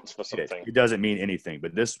and it doesn't mean anything.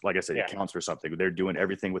 But this, like I said, it counts for something. They're doing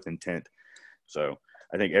everything with intent. So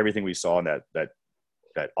I think everything we saw in that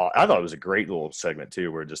I thought it was a great little segment too,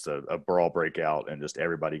 where just a brawl break out and just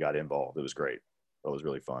everybody got involved. It was great. It was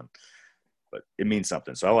really fun, but it means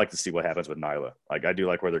something. So I like to see what happens with Nyla. Like I do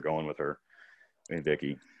like where they're going with her and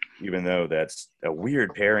Vicky, even though that's a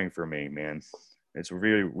weird pairing for me, man. It's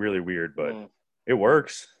really, really weird, but it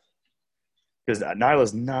works because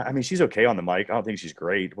Nyla's not. I mean, she's okay on the mic. I don't think she's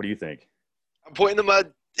great. What do you think? I'm pointing to my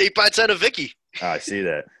 8x10 of Vicky. I see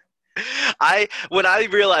that. When I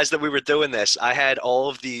realized that we were doing this, I had all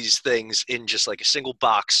of these things in just like a single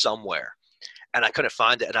box somewhere, and I couldn't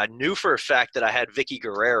find it. And I knew for a fact that I had Vicky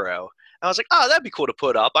Guerrero. I was like, oh, that'd be cool to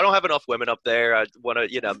put up. I don't have enough women up there. I want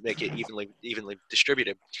to, make it evenly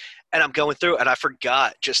distributed. And I'm going through, and I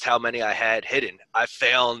forgot just how many I had hidden. I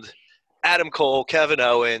found Adam Cole, Kevin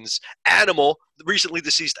Owens, Animal, recently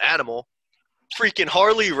deceased Animal, freaking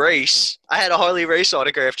Harley Race. I had a Harley Race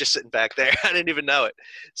autograph just sitting back there. I didn't even know it.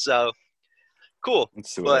 So, cool.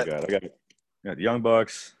 Let's see what I got. I got the Young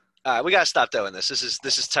Bucks. All right, we gotta stop doing this. This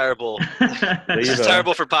is terrible. This is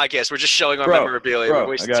terrible for podcasts. We're just showing our memorabilia. We're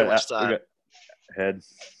wasting too much time. Head.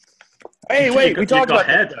 Hey, wait. We talked about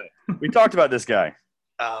Head. We talked about this guy.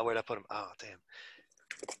 Where'd I put him? Oh, damn.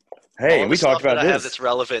 Hey, we talked about that this. I have that's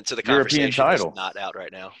relevant to the European conversation title. Not out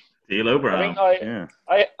right now. D'Lo Brown.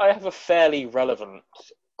 I have a fairly relevant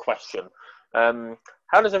question.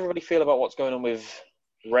 How does everybody feel about what's going on with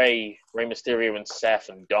Rey Mysterio, and Seth,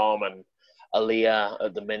 and Dom, and Aaliyah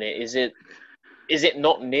at the minute? Is it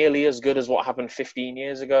not nearly as good as what happened 15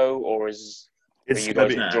 years ago, or are you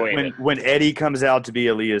guys enjoying it? When Eddie comes out to be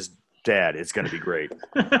Aaliyah's dad, it's going to be great.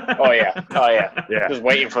 Oh yeah. Just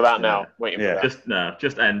waiting for that now.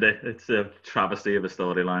 Just end it. It's a travesty of a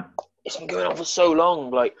storyline. It's been going on for so long.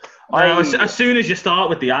 Like, as soon as you start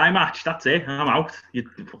with the eye match, that's it. I'm out.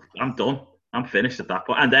 I'm done. I'm finished at that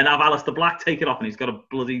point. And then have Aleister Black take it off, and he's got a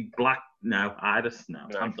bloody black iris. No,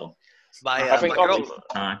 I'm done.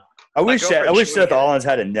 I wish Seth Rollins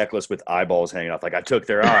had a necklace with eyeballs hanging off. Like I took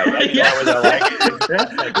their eye. Like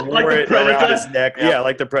wore it around his neck. Yeah,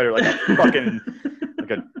 like the Predator. Like a fucking.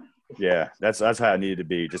 Yeah, that's how it needed to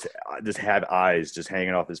be. Just have eyes just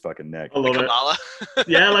hanging off his fucking neck. I love Kamala.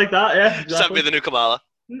 Yeah, like that. Yeah, exactly. Send me the new Kamala.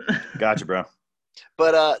 Gotcha, bro.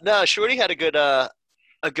 But no, Shorty had a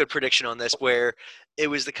good prediction on this, where it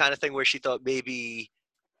was the kind of thing where she thought maybe.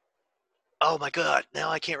 Oh my God! Now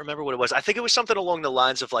I can't remember what it was. I think it was something along the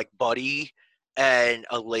lines of like Buddy and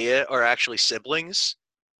Aaliyah are actually siblings,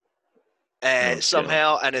 and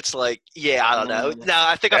somehow, and it's like, I don't know. No,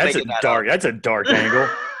 I think I'm making that dark. That's a dark angle.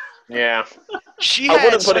 Yeah. She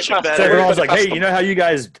had such a better. Everyone's like, hey, you know how you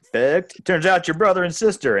guys fucked? Turns out you're brother and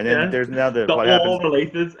sister, and then there's now what happens. All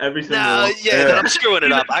related, every single one. Then I'm screwing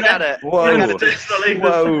it up. I gotta.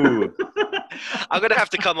 Whoa. I'm gonna have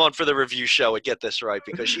to come on for the review show and get this right,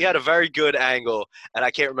 because she had a very good angle, and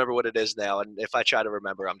I can't remember what it is now. And if I try to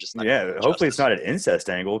remember, I'm just not. Yeah, hopefully it's not an incest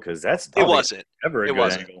angle, because that's it wasn't ever a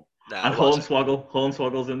good angle. No, and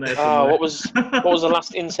Hornswoggle's in there. What was the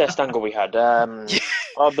last incest angle we had?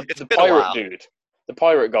 The pirate dude, the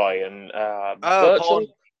pirate guy, and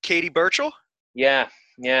Katie Burchill. Yeah.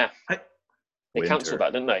 They cancelled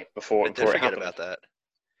that, didn't they? Before it happened. About that.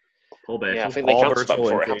 Paul Burchill. Yeah, I think they cancelled that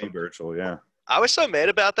before it happened. Burchill, yeah. I was so mad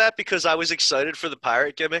about that because I was excited for the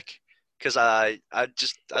pirate gimmick, because I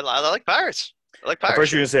like pirates. I like At pirate first,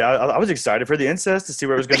 shit. you're going to say, I was excited for the incest to see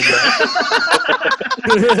where it was going to go.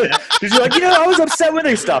 Because you're like, I was upset when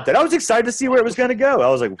they stopped it. I was excited to see where it was going to go. I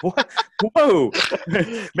was like, what? Whoa.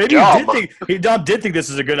 Maybe Dom did think this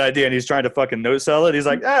is a good idea, and he's trying to fucking no sell it. He's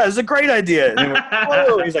like, it's a great idea. And then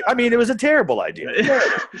whoa. He's like, I mean, it was a terrible idea.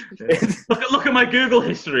 Look at my Google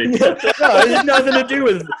history. No, it has nothing to do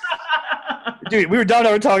with. Dude, Don and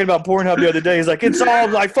I were talking about Pornhub the other day. He's like, it's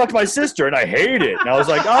all, I fucked my sister and I hate it. And I was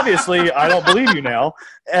like, obviously, I don't believe you now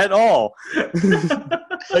at all.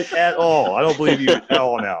 Like, at all. I don't believe you at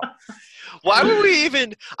all now. Why would we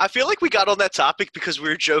even – I feel like we got on that topic because we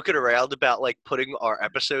were joking around about, like, putting our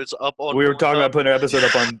episodes up on We were talking about putting our episode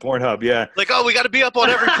up on Pornhub, yeah. Like, we got to be up on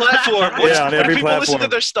every platform. On every people platform. listen to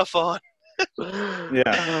their stuff on?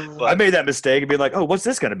 Yeah. But I made that mistake and be like, what's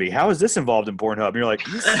this going to be? How is this involved in Pornhub? And you're like,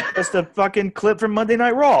 this is just a fucking clip from Monday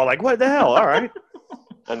Night Raw. Like, what the hell? All right.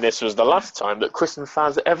 And this was the last time that Chris and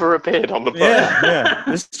Faz ever appeared on the podcast. Yeah.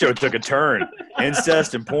 This show took a turn.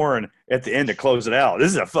 Incest and porn at the end to close it out.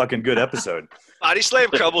 This is a fucking good episode. Body Slam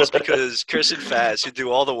crumbles because Chris and Faz, who do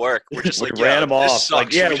all the work, we're just like, ran them off. Sucks. Like,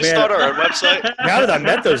 we just start our own website. Now that I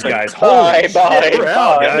met those guys, bye,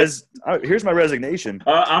 guys. Here's my resignation.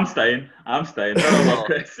 I'm staying. Oh,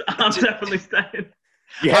 Chris. I'm definitely staying.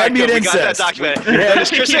 You had me at incest. We got that document. Yeah.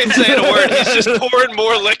 Chris ain't saying a word. He's just pouring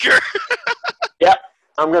more liquor. Yep.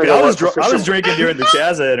 I'm gonna go. I was drinking during the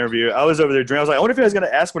Shazza interview. I was over there drinking. I was like, I wonder if he was gonna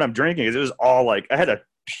ask what I'm drinking, because it was all like, I had a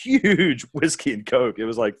huge whiskey and Coke. It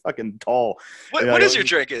was like fucking tall. What is your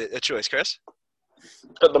drink of choice, Chris?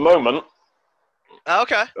 At the moment.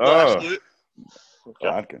 Okay. Oh.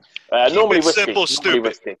 Vodka. Normally whiskey. Simple, stupid.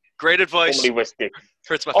 Whiskey. Great advice. Normally whiskey.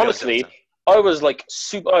 Hurts my feelings. Honestly, I was like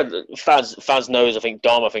super. Faz knows. I think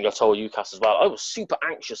Dom. I think I told you, Cass, as well. I was super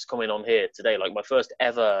anxious coming on here today. Like my first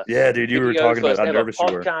ever. Yeah, dude, you were talking about how nervous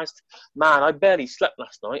you were. Man, I barely slept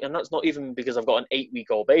last night, and that's not even because I've got an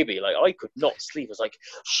 8-week-old baby. Like I could not sleep. I was like,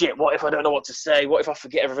 shit. What if I don't know what to say? What if I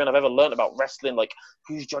forget everything I've ever learned about wrestling? Like,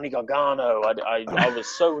 who's Johnny Gargano? I was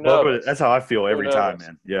so nervous. That's how I feel every time,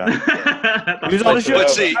 man. Yeah. Who's on the show?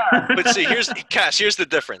 But see, here's the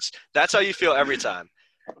difference. That's how you feel every time.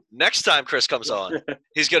 Next time Chris comes on,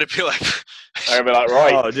 he's gonna be like, I'm gonna be like,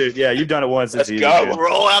 right. Oh, dude, yeah, you've done it once. Let's go.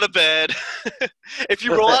 Roll out of bed. If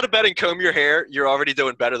you roll out of bed and comb your hair, you're already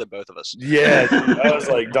doing better than both of us. Yeah, I was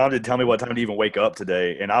like, Dom didn't tell me what time to even wake up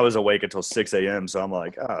today, and I was awake until 6 a.m. So I'm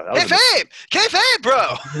like, K-Fame,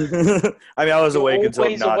 bro. I mean, I was awake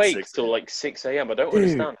until not awake 6 till like 6 a.m. I don't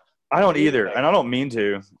understand. I don't either, and I don't mean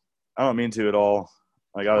to. I don't mean to at all.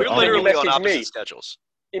 Like, we're literally on opposite schedules.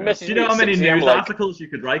 Do you know how many news articles you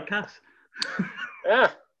could write, Cass?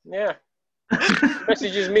 Yeah.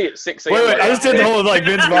 Messages me at 6 a.m. Wait, I just did the whole like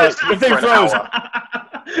Vince Vaughn. The thing froze.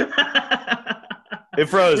 It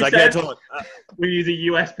froze. I can't tell it. We use a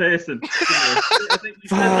US person.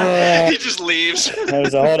 He just leaves.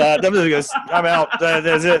 Hold on. I'm out.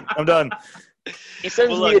 That's it. I'm done. He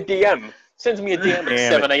sends me a DM. Sends me a DM at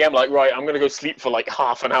 7 a.m. like, right, I'm going to go sleep for like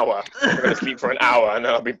half an hour. I'm going to sleep for an hour and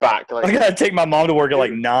then I'll be back. Like, I got to take my mom to work at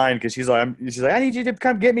like 9 because she's like, I need you to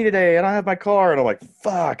come get me today. I don't have my car. And I'm like,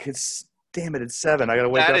 fuck, it's 7. I got to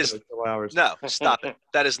wake up in a couple hours. No, stop it.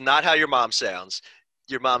 That is not how your mom sounds.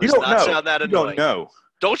 Your mom does not sound that annoying. You don't know.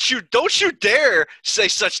 Don't you dare say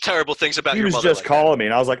such terrible things about your mother. He was just calling me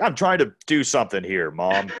and I was like, I'm trying to do something here,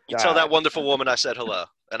 Mom. You tell that wonderful woman I said hello.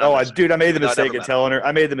 And I made the mistake of telling her.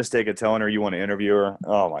 I made the mistake of telling her you want to interview her.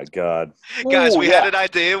 Oh my god, guys, we had an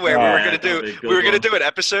idea where we were gonna do an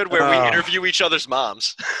episode where we interview each other's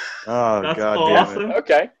moms. Oh That's god, awesome. damn it.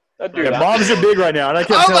 Okay, I'd do that. Moms are big right now, and I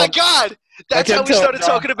kept my god, that's how we started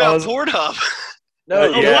talking about Pornhub. No,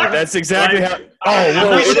 that's exactly how. It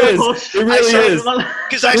really is.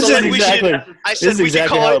 Because I said we could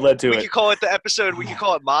call it the episode. We could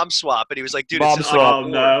call it Mom Swap, and he was like, "Dude, Mom Swap." Oh,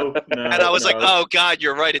 no. And I was like, "Oh God,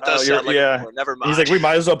 you're right. It does sound like porn. Never mind." He's like, "We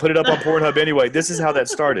might as well put it up on Pornhub anyway." This is how that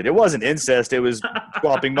started. It wasn't incest. It was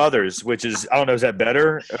swapping mothers, which is I don't know. Is that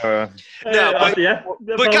better? But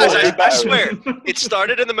guys, I swear, it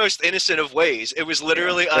started in the most innocent of ways. It was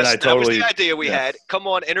literally us. That was the idea we had. Come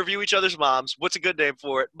on, interview each other's moms. What's a good name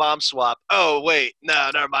for it? Mom Swap. Oh wait, no,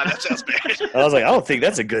 never mind. That sounds bad. I was like, I don't think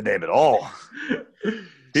that's a good name at all.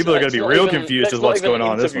 People are going to be real confused with what's going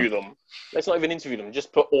on. Let's not even interview them.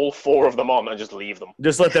 Just put all 4 of them on and just leave them.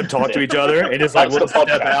 Just let them talk to each other and just like we'll step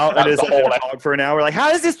out and just let them talk for an hour. Like,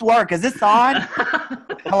 how does this work? Is this on?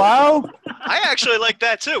 Hello? I actually like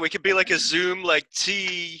that too. We could be like a Zoom, like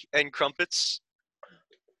tea and crumpets.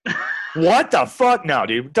 What the fuck? No,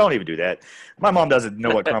 dude, don't even do that. My mom doesn't know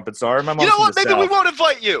what crumpets are. My mom's you know what? Maybe we won't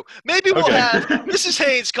invite you. Maybe we'll have Mrs.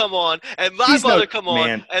 Haynes come on and my mother come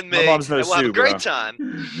on and me. My mom's no and we'll have a Sue, great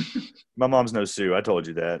time. My mom's no Sue. I told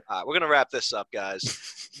you that. All right, we're going to wrap this up,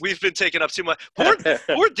 guys. We've been taking up too much. Poor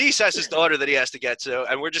Deese has his daughter that he has to get to,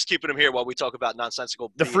 and we're just keeping him here while we talk about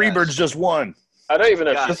nonsensical The BS. Freebirds just won. I don't even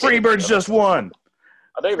know. The Freebirds just won.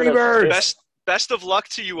 I don't even know. Best of luck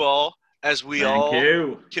to you all as we all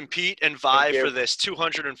compete and vie for this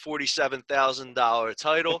 $247,000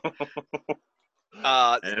 title.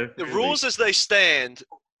 The rules as they stand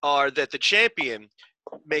are that the champion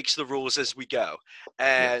makes the rules as we go.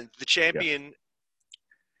 And the champion,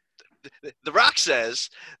 The Rock says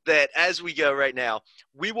that as we go right now,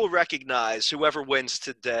 we will recognize whoever wins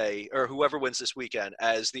today or whoever wins this weekend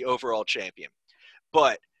as the overall champion.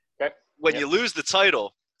 But when you lose the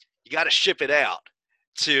title, you got to ship it out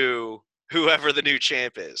to whoever the new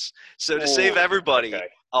champ is. So to save everybody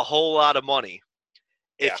a whole lot of money,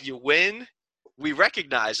 if you win, we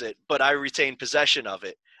recognize it, but I retain possession of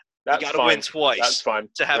it. You got to win twice. That's fine.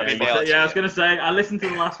 To have me mail. I was going to say, I listened to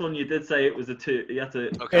the last one. You did say it was a 2. You had to.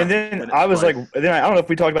 Okay. And then I was like, I don't know if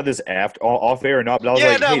we talked about this off air or not, but I was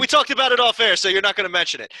like, no, we talked about it off air, so you're not going to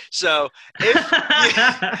mention it. So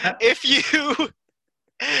if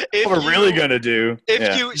we're really going to do.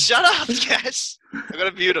 If you shut up, guys, I'm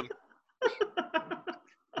going to mute him.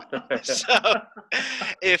 So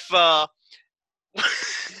if oh,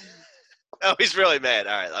 he's really mad.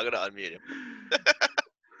 All right, I'm going to unmute him.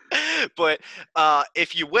 But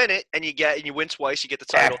if you win it and you win twice, you get the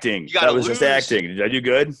title. Acting. That was just acting. Did I do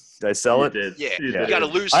good? Did I sell it? Yeah. You got to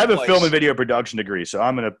lose. I have a film and video production degree, so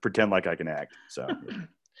I'm going to pretend like I can act. So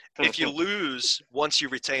if you lose once you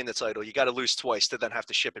retain the title, you got to lose twice to then have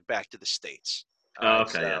to ship it back to the States. I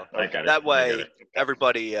got it. That way,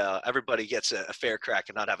 everybody gets a fair crack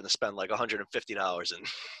and not having to spend like $150 in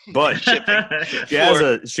shipping.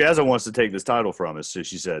 Shazza wants to take this title from us, so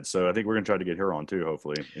she said. So I think we're gonna try to get her on too.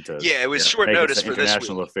 Hopefully, it was short notice for this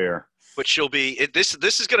international affair. But she'll be this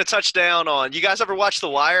is going to touch down on. You guys ever watch The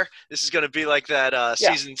Wire? This is going to be like that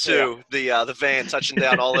season 2, the van touching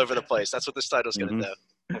down all over the place. That's what this title's going to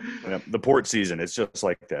do. The port season. It's just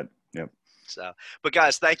like that. Yep. So, but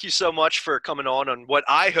guys, thank you so much for coming on what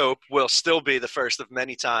I hope will still be the first of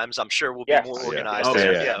many times. I'm sure we'll be more organized.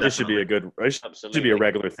 This should be should be a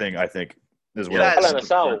regular thing, I think, as well. Hell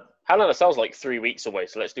in a Cell's like 3 weeks away,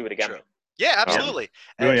 so let's do it again. True. Yeah, absolutely.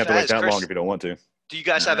 You don't have to wait that long if you don't want to. Do you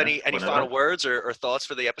guys have any final words or thoughts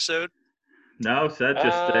for the episode? No, Seth,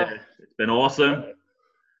 it's been awesome.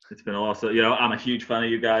 It's been awesome. You know, I'm a huge fan of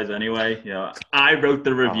you guys anyway. You know, I wrote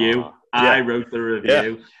the review. I wrote the review.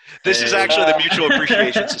 Yeah. This is actually the Mutual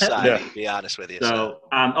Appreciation Society, to be honest with you. So,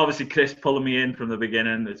 obviously, Chris pulling me in from the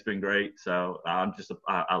beginning. It's been great. So, I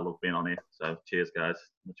love being on here. So, cheers, guys.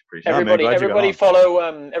 Much appreciated. Everybody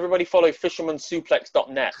follow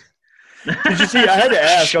fishermansuplex.net. Did you see? I had to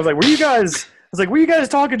ask. I was like, were you guys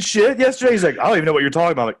talking shit yesterday? He's like, I don't even know what you're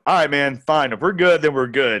talking about. I'm like, all right, man, fine. If we're good, then we're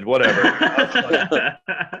good. Whatever.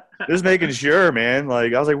 Just making sure, man.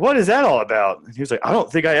 Like, I was like, what is that all about? And he was like, I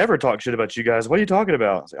don't think I ever talk shit about you guys. What are you talking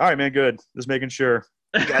about? I was like, all right, man, good. Just making sure.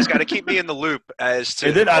 You guys got to keep me in the loop as to.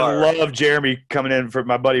 And then I love Jeremy coming in for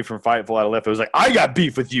my buddy from Fightful out of left. It was like, I got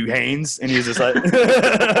beef with you, Haynes. And he was just like, and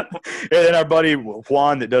then our buddy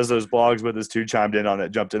Juan that does those blogs with us too jumped in on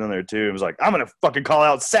there too. And was like, I'm going to fucking call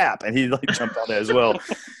out Sap. And he like jumped on that as well.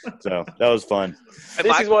 So that was fun.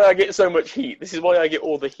 This is why I get so much heat. This is why I get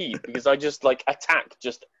all the heat, because I just like attack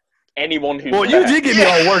anyone who's you did get me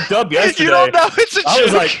all worked up yesterday. You don't know it's a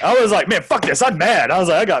joke. I was like, man, fuck this. I'm mad. I was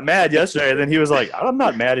like, I got mad yesterday. And then he was like, I'm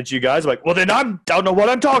not mad at you guys. I'm like, well, then I don't know what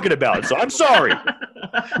I'm talking about. So I'm sorry.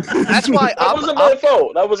 That's why that wasn't my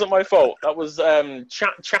fault. That wasn't my fault. That was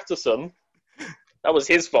Chatterson. That was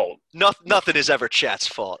his fault. Nothing is ever Chat's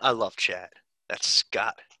fault. I love Chat. That's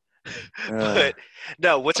Scott. But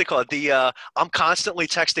no, what's it called? I'm constantly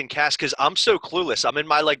texting Cass because I'm so clueless. I'm in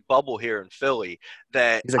my like bubble here in Philly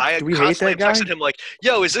that I constantly texted him like,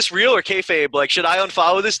 "Yo, is this real or kayfabe? Like, should I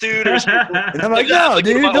unfollow this dude?" Or and I'm like, "No,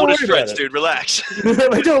 dude, don't worry about it, dude. Relax.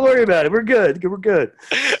 Like, don't worry about it. We're good. We're good."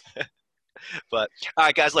 But all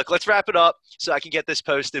right, guys, look, let's wrap it up so I can get this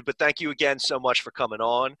posted. But thank you again so much for coming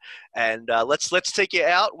on, and let's take you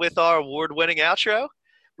out with our award-winning outro.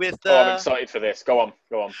 I'm excited for this. Go on.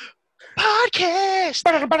 Podcast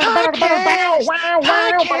with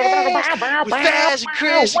Faz and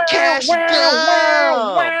Chris and Cass and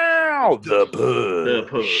The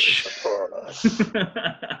push.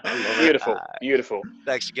 Beautiful.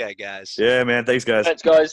 Thanks again, guys. Yeah, man. Thanks, guys. Thanks, guys.